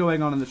lot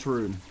going on in this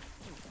room.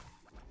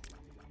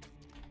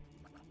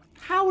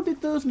 How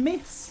did those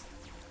miss?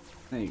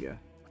 There you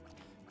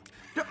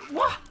go.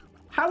 What?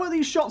 How are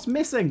these shots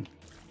missing?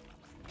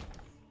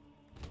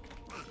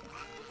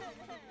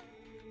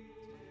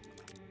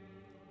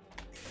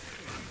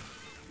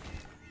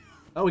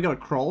 Oh, we got a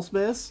crawl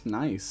space?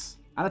 Nice.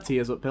 And a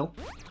tears up pill.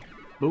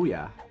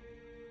 Booyah.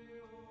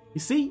 You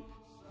see?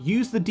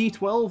 Use the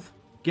D12.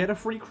 Get a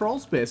free crawl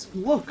space.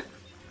 Look.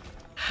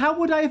 How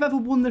would I have ever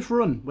won this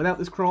run without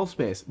this crawl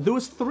space? There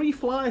was 3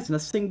 flies and a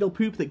single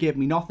poop that gave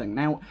me nothing.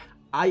 Now,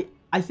 I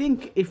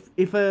think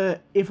if a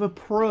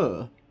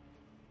pro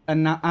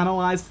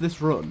analysed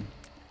this run,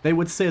 they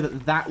would say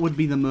that that would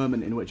be the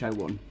moment in which I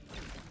won.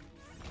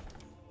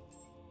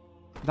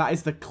 That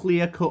is the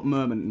clear-cut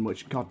moment in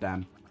which...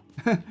 Goddamn.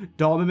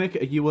 Dormimic,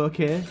 are you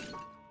okay?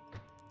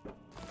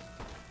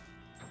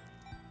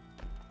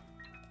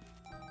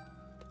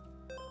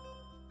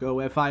 Go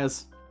away,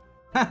 fires.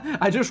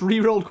 I just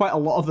rerolled quite a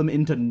lot of them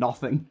into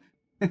nothing.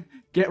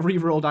 Get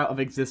rerolled out of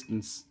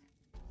existence.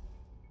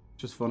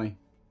 Just funny.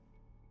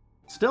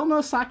 Still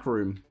no sack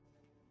room.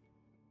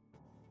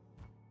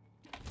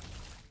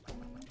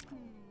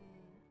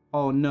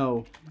 Oh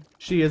no.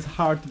 She is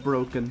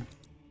heartbroken.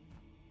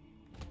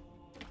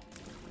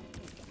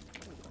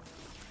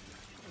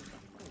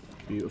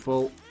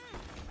 Beautiful.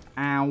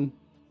 Ow.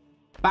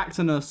 Back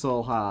to no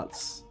soul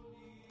hearts.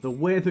 The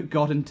way that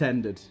God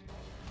intended.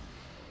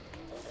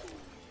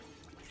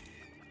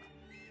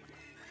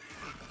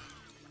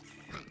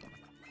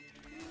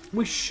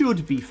 We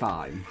should be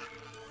fine.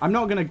 I'm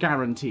not going to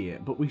guarantee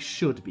it, but we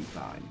should be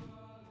fine.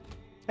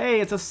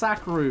 Hey, it's a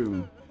sack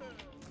room.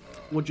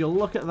 Would you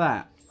look at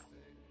that?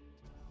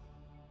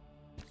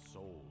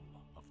 Soul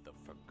of the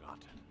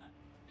forgotten.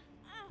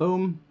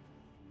 Boom.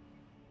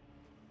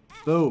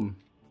 Boom.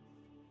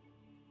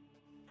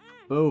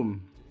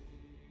 Boom.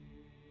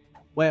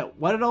 Wait,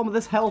 where did all of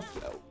this health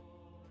go?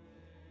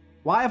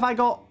 Why have I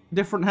got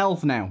different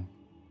health now?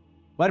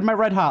 Where did my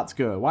red hearts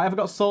go? Why have I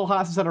got soul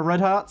hearts instead of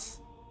red hearts?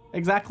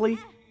 Exactly.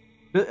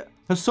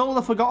 Has Soul of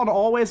the Forgotten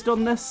always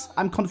done this?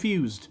 I'm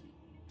confused.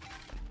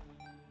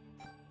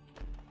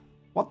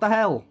 What the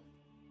hell?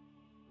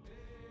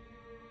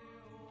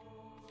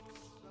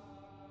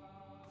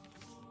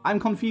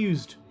 I'm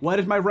confused. Where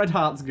did my red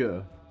hearts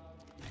go?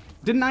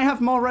 Didn't I have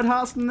more red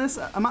hearts than this?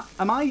 Am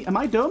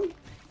I dumb?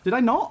 Did I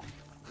not?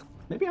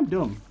 Maybe I'm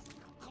dumb.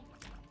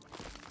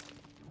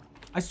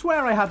 I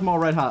swear I had more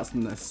red hearts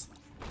than this.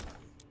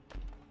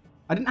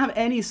 I didn't have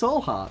any soul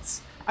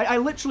hearts. I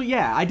literally,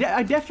 yeah, I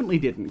definitely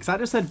didn't, because I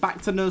just said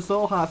back to no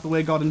soul hearts the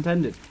way God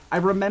intended. I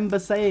remember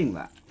saying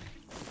that.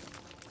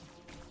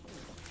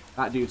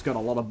 That dude's got a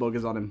lot of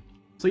buggers on him.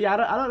 So yeah,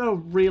 I don't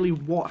know really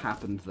what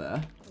happened there.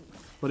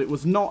 But it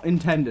was not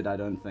intended, I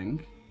don't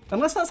think.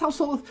 Unless that's how has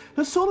Soul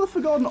of the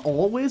Forgotten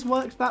always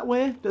worked that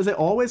way? Does it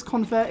always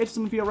converted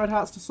some of your red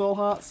hearts to soul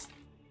hearts?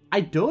 I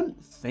don't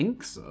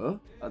think so.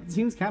 That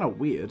seems kind of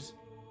weird.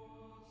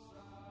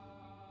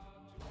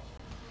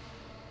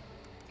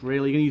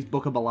 Really? You're gonna use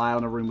Book of Belial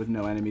in a room with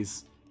no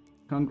enemies?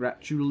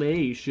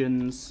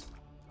 Congratulations.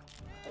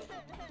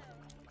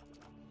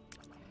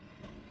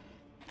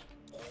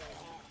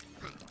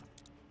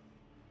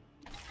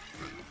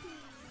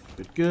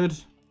 Good, good.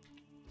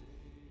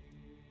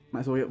 Might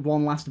as well get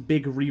one last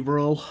big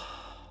reroll.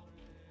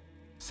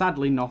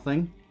 Sadly,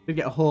 nothing. Did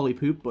get a holy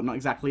poop, but not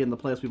exactly in the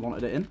place we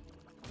wanted it in.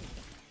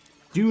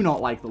 Do not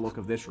like the look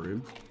of this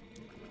room.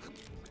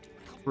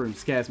 This room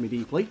scares me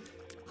deeply.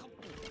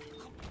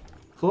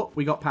 But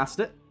we got past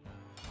it.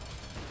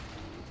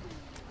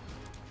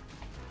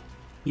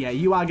 Yeah,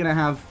 you are going to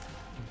have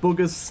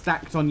buggers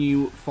stacked on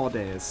you for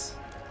days.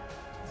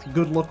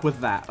 Good luck with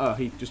that. Oh,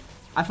 he just...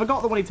 I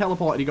forgot that when he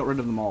teleported, he got rid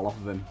of them all off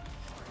of him.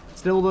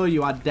 Still, though,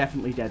 you are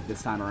definitely dead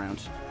this time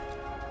around.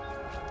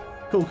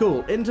 Cool,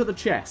 cool. Into the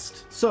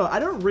chest. So, I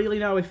don't really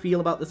know how I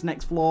feel about this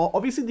next floor.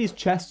 Obviously, these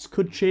chests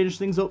could change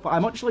things up, but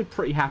I'm actually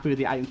pretty happy with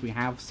the items we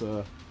have,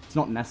 so it's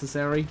not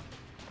necessary.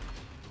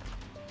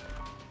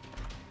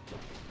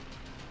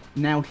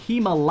 Now,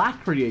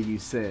 Hemolacria, you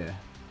say?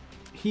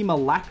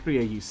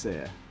 Hemolacria, you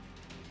say?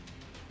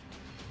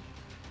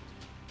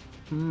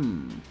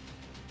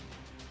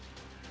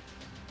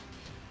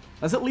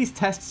 Let's at least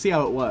test to see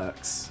how it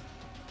works.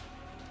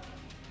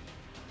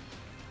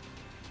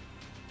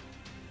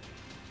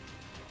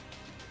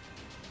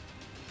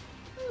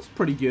 That's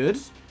pretty good.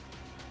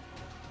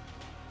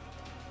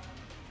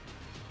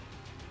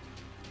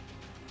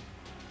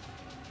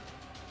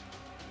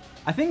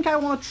 I think I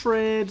want to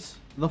trade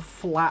the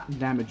flat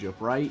damage up,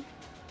 right?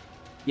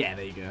 Yeah,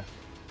 there you go.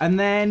 And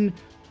then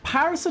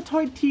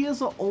Parasitoid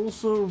Tears are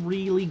also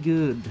really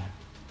good.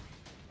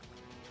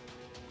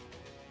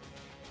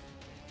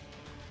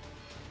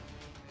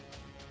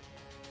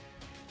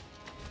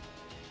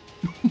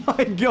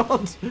 My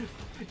god!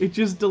 It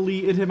just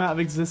deleted him out of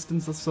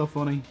existence. That's so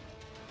funny.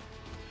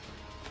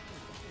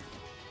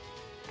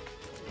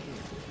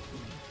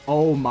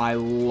 Oh my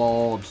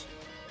lord.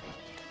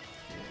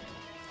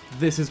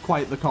 This is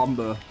quite the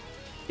combo.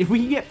 If we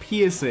can get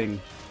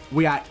Piercing,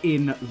 we are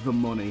in the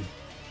money.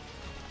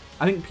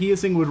 I think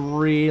Piercing would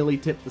really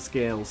tip the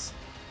scales.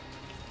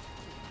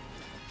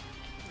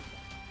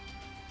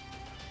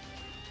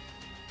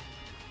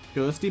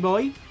 Ghosty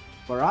boy,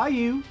 where are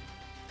you?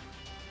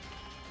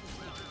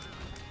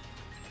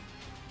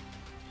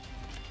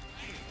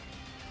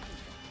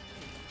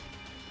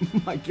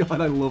 Oh my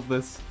god, I love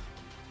this.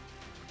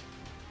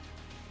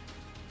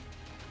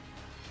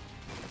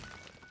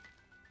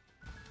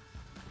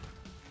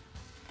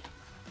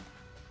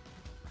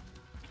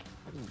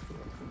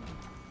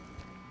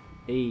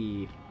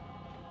 Hey,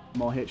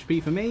 more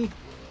HP for me.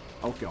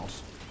 Oh god.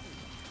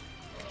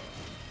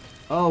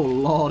 Oh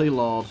lordy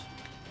lord.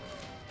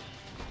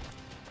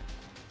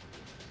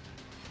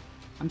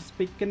 I'm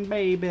speaking,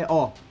 baby.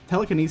 Oh,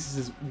 telekinesis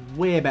is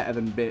way better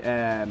than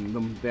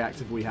the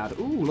active we had.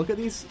 Ooh, look at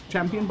these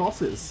champion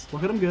bosses.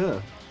 Look at them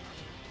go.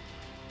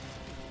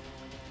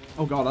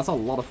 Oh god, that's a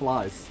lot of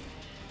flies.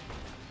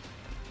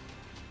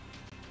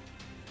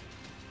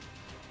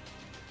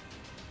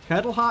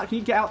 Curdle Heart, can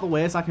you get out of the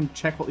way so I can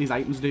check what these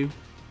items do?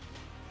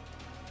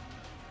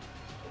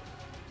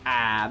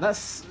 Ah,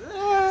 that's...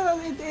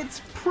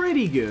 it's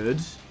pretty good.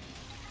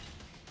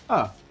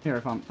 Oh,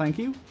 Hierophant, thank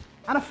you.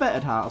 And a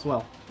Fetid Heart as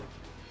well.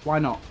 Why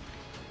not?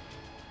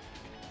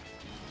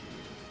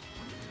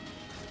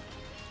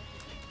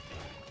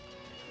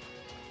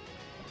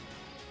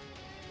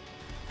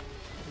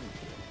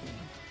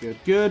 Good,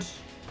 good.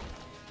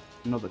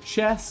 Another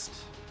chest.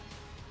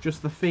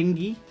 Just the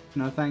thingy.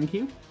 No, thank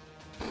you.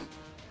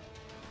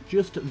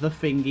 Just the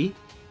thingy.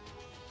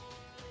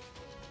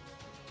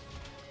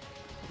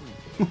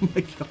 Oh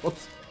my god.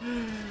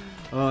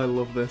 Oh, I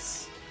love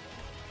this.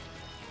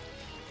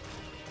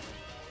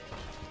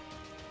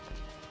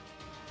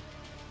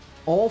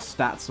 All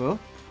stats up.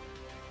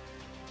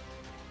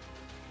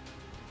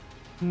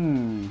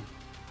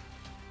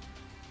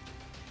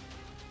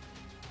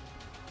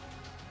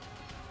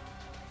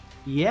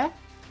 Yeah,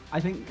 I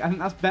think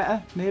that's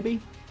better,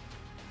 maybe.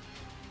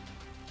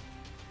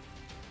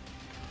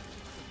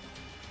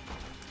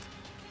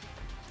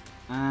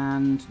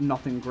 And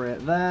nothing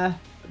great there.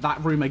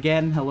 That room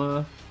again,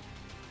 hello.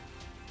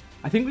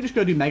 I think we just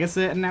go do Mega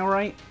Satan now,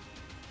 right?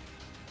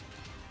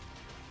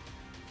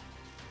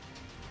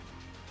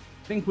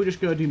 I think we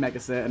just go do Mega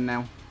Satan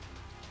now.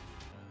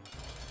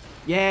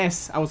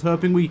 Yes, I was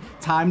hoping we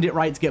timed it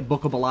right to get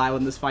Book of Belial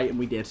in this fight, and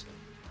we did.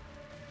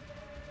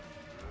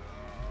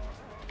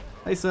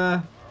 Hey,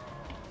 sir.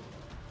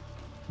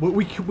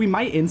 We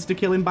might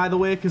insta-kill him, by the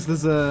way, because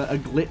there's a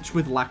glitch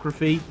with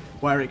Lacrophy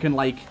where it can,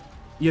 like,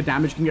 your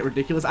damage can get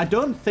ridiculous. I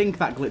don't think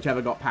that glitch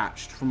ever got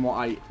patched, from what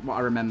I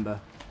remember.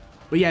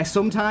 But yeah,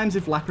 sometimes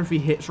if Lacrophy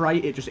hits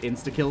right, it just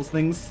insta-kills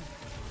things,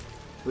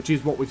 which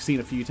is what we've seen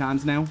a few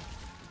times now.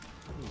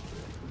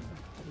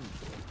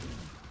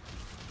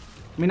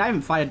 I mean, I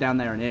haven't fired down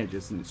there in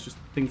ages, and it's just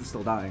things are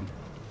still dying.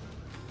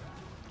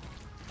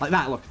 Like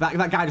that, look.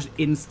 That guy just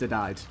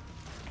insta-died.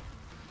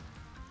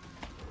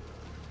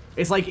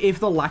 It's like if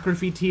the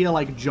Lacrophy tier,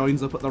 like,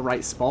 joins up at the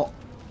right spot.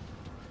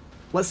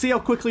 Let's see how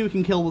quickly we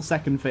can kill the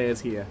second phase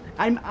here.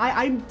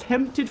 I'm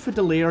tempted for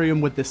Delirium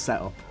with this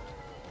setup,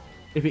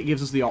 if it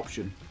gives us the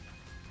option.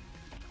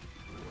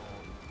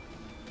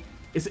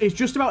 It's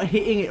just about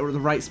hitting it at the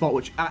right spot,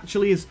 which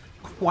actually is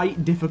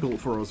quite difficult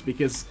for us,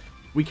 because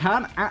we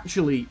can't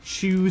actually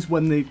choose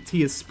when the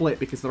tiers split,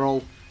 because they're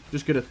all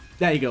just gonna...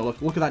 There you go,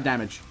 look at that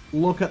damage.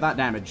 Look at that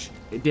damage.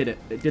 It did it.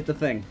 It did the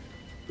thing.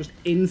 Just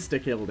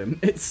insta-killed him.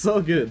 It's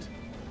so good.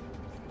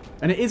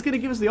 And it is gonna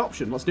give us the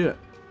option. Let's do it.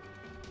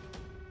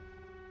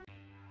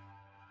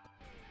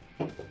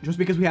 Just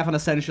because we have an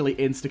essentially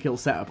insta-kill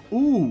setup.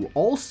 Ooh,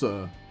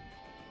 also...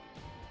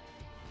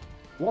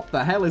 What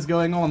the hell is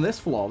going on this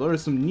floor? There are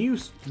some new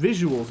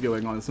visuals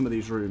going on in some of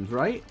these rooms,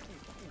 right?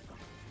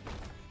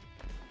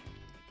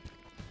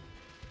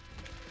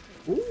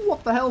 Ooh,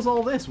 what the hell's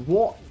all this?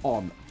 What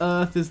on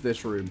earth is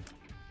this room?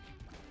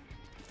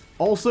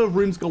 Also,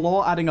 rooms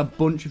galore, adding a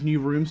bunch of new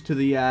rooms to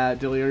the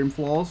Delirium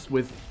floors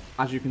with,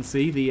 as you can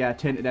see, the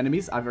tainted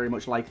enemies. I very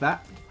much like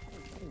that.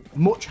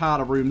 Much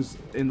harder rooms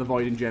in the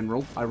Void in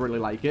general. I really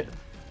like it.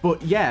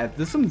 But yeah,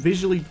 there's some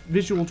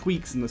visual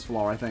tweaks in this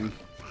floor, I think.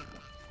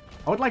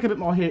 I would like a bit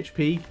more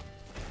HP.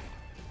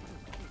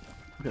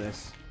 Look at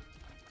this.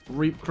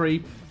 Reap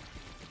Creep.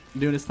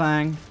 Doing his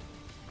thing.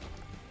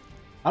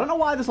 I don't know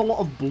why there's a lot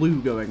of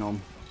blue going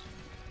on.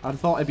 I'd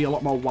thought it'd be a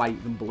lot more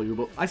white than blue,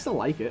 but I still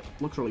like it.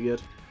 Looks really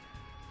good.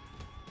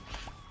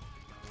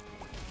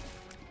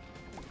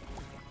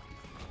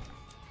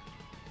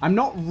 I'm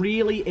not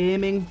really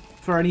aiming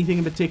for anything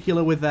in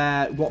particular with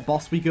what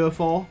boss we go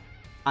for.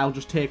 I'll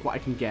just take what I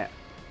can get.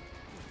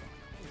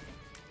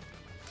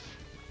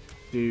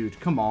 Dude,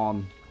 come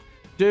on.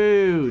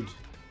 Dude!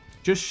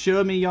 Just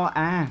show me your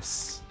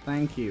ass.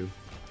 Thank you.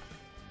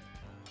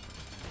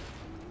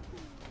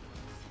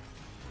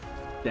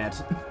 Dead.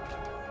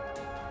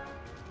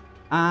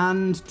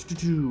 And...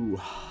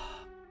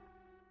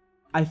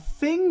 I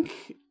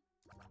think...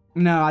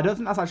 No, I don't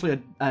think that's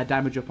actually a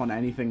damage up on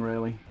anything,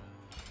 really.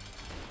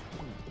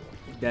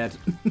 Dead.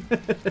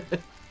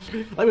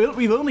 Like,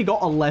 we've only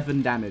got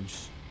 11 damage.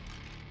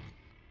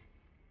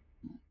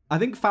 I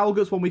think Foul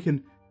Gut's one we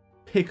can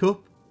pick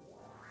up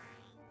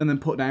and then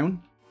put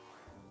down.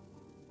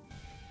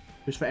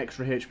 Just for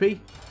extra HP.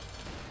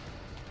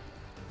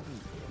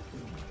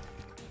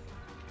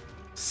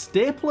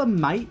 Stapler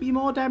might be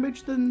more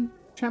damage than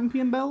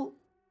Champion Belt.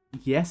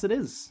 Yes, it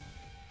is.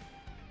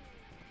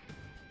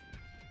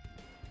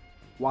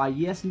 Why,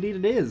 yes, indeed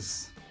it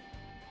is.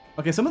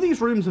 Okay, some of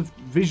these rooms have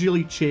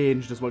visually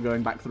changed as we're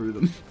going back through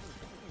them.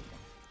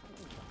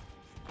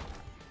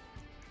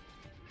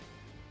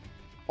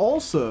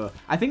 Also,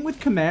 I think with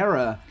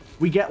Chimera,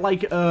 we get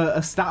like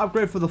a stat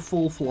upgrade for the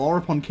full floor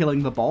upon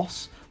killing the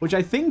boss, which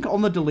I think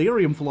on the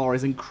Delirium floor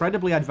is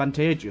incredibly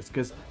advantageous,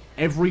 because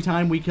every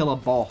time we kill a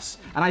boss,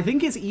 and I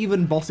think it's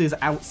even bosses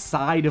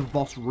outside of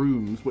boss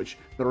rooms, which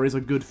there is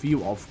a good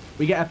few of,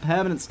 we get a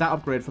permanent stat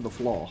upgrade for the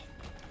floor.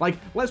 Like,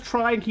 let's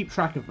try and keep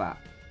track of that.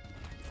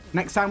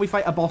 Next time we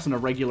fight a boss in a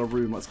regular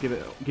room, let's give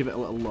it a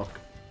little look.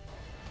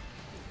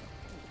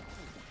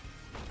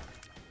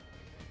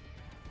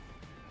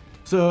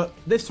 So,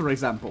 this, for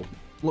example,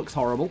 looks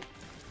horrible.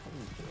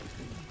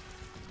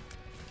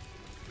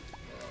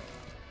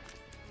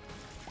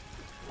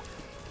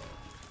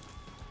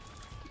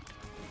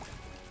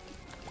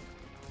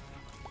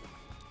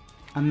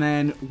 And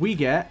then we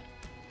get...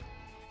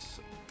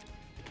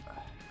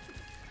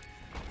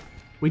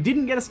 We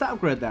didn't get a stat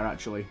upgrade there,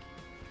 actually.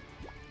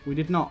 We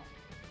did not.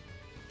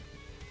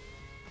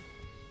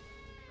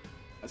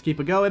 Let's keep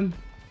it going.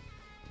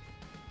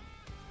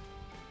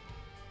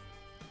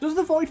 Does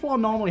the Void Floor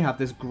normally have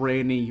this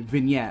grainy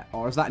vignette,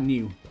 or is that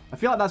new? I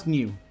feel like that's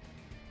new.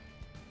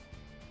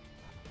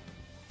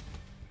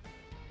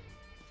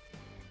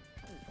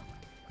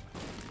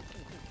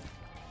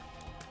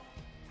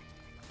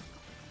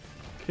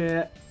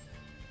 Okay.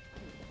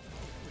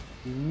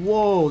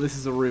 Whoa, this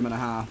is a room and a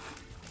half.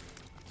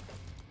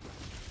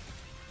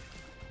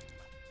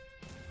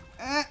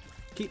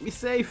 Keep me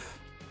safe.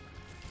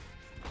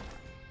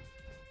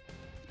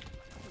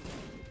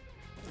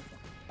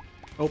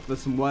 Oh,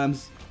 there's some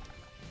worms.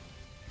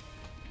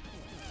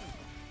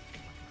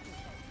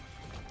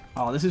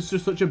 Oh, this is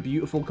just such a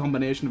beautiful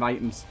combination of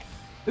items.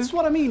 This is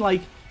what I mean,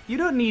 like, you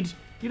don't need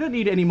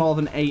any more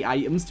than 8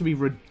 items to be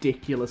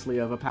ridiculously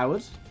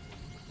overpowered.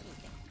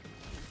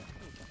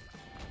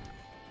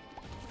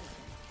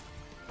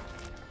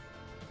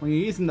 When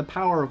you're using the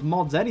power of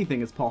mods,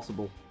 anything is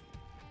possible.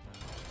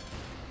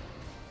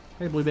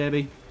 Hey, Blue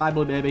Baby. Bye,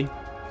 Blue Baby.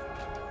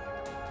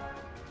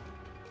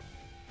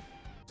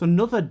 So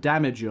another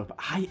damage up.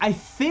 I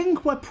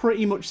think we're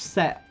pretty much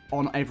set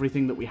on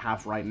everything that we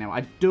have right now.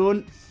 I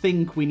don't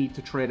think we need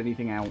to trade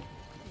anything out.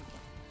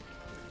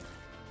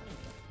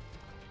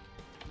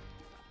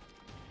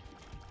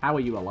 How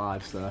are you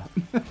alive, sir?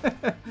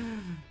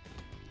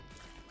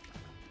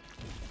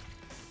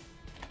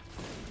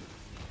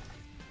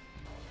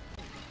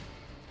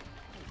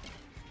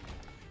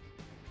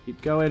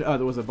 Keep going. Oh,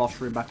 there was a boss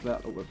room back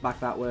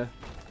that way.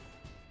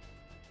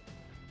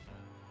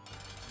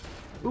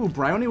 Ooh,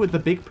 brownie with the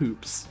big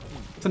poops.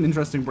 It's an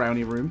interesting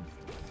brownie room.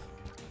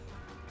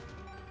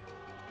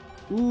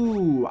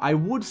 Ooh, I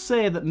would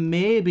say that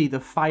maybe the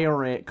fire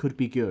rate could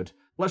be good.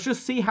 Let's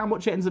just see how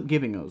much it ends up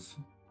giving us.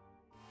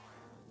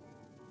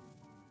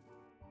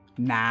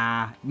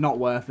 Nah, not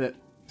worth it.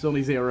 It's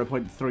only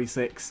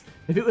 0.36.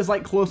 If it was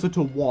like closer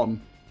to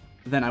 1,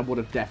 then I would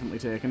have definitely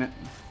taken it.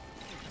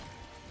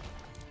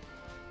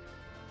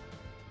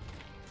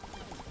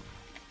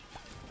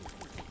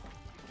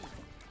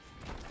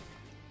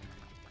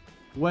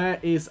 Where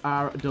is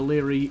our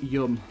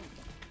delirium?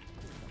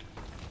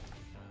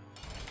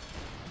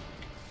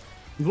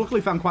 We've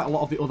luckily found quite a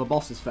lot of the other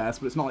bosses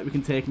first, but it's not like we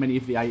can take many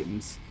of the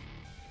items.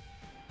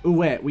 Oh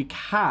wait, we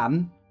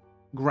can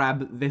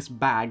grab this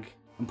bag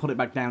and put it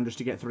back down just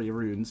to get 3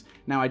 runes.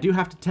 Now I do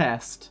have to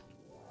test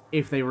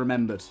if they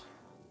remembered.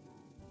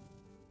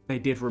 They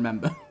did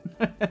remember.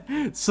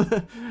 So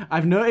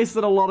I've noticed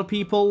that a lot of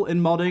people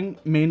in modding,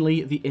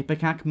 mainly the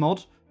Ipecac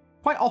mod,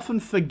 quite often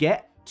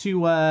forget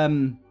to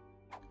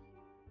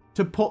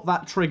put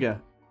that trigger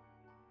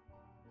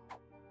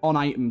on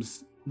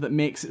items that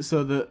makes it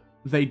so that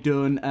they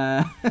don't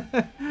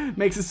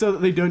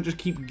just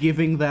keep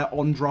giving their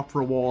on-drop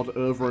reward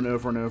over and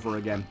over and over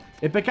again.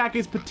 Ipecac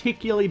is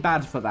particularly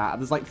bad for that.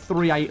 There's like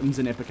 3 items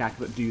in Ipecac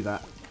that do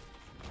that.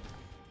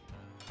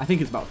 I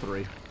think it's about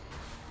 3.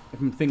 If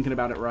I'm thinking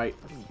about it right.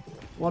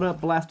 What up,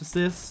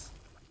 Blastocyst?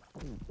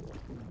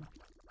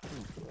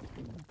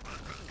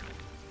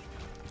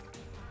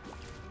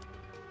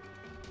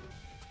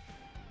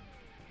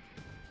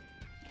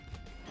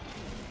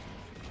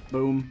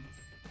 Boom.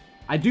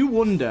 I do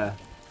wonder,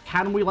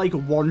 can we like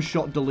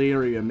one-shot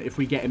Delirium if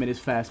we get him in his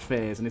first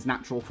phase, in his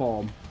natural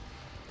form?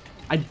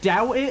 I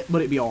doubt it,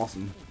 but it'd be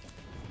awesome.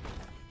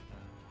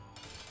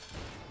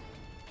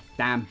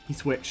 Damn, he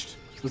switched.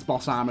 There's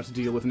boss armor to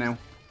deal with now.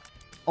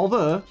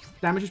 Although,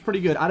 damage is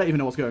pretty good. I don't even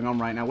know what's going on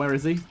right now. Where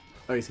is he?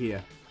 Oh, he's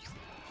here.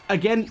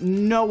 Again,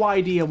 no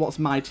idea what's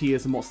my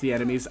tiers and what's the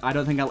enemies. I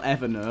don't think I'll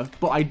ever know.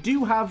 But I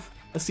do have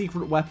a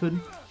secret weapon.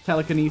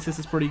 Telekinesis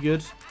is pretty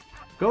good.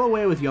 Go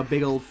away with your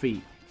big old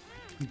feet.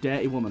 You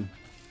dirty woman.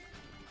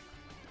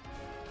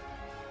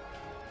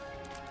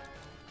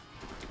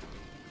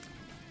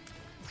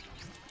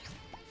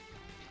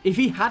 If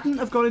he hadn't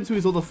have gone into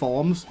his other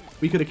forms,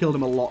 we could have killed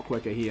him a lot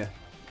quicker here.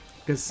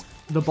 Because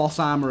the boss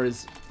armor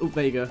is... Oh,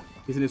 there you go.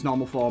 He's in his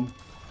normal form.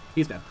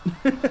 He's dead.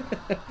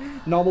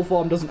 Normal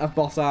form doesn't have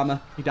boss armor.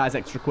 He dies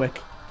extra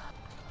quick.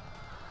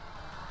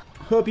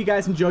 Hope you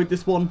guys enjoyed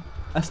this one.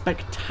 A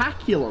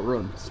spectacular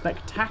run.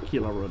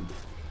 Spectacular run.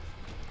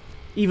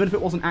 Even if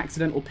it was an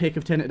accidental pick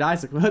of Tainted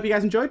Isaac. I hope you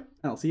guys enjoyed,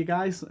 and I'll see you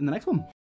guys in the next one.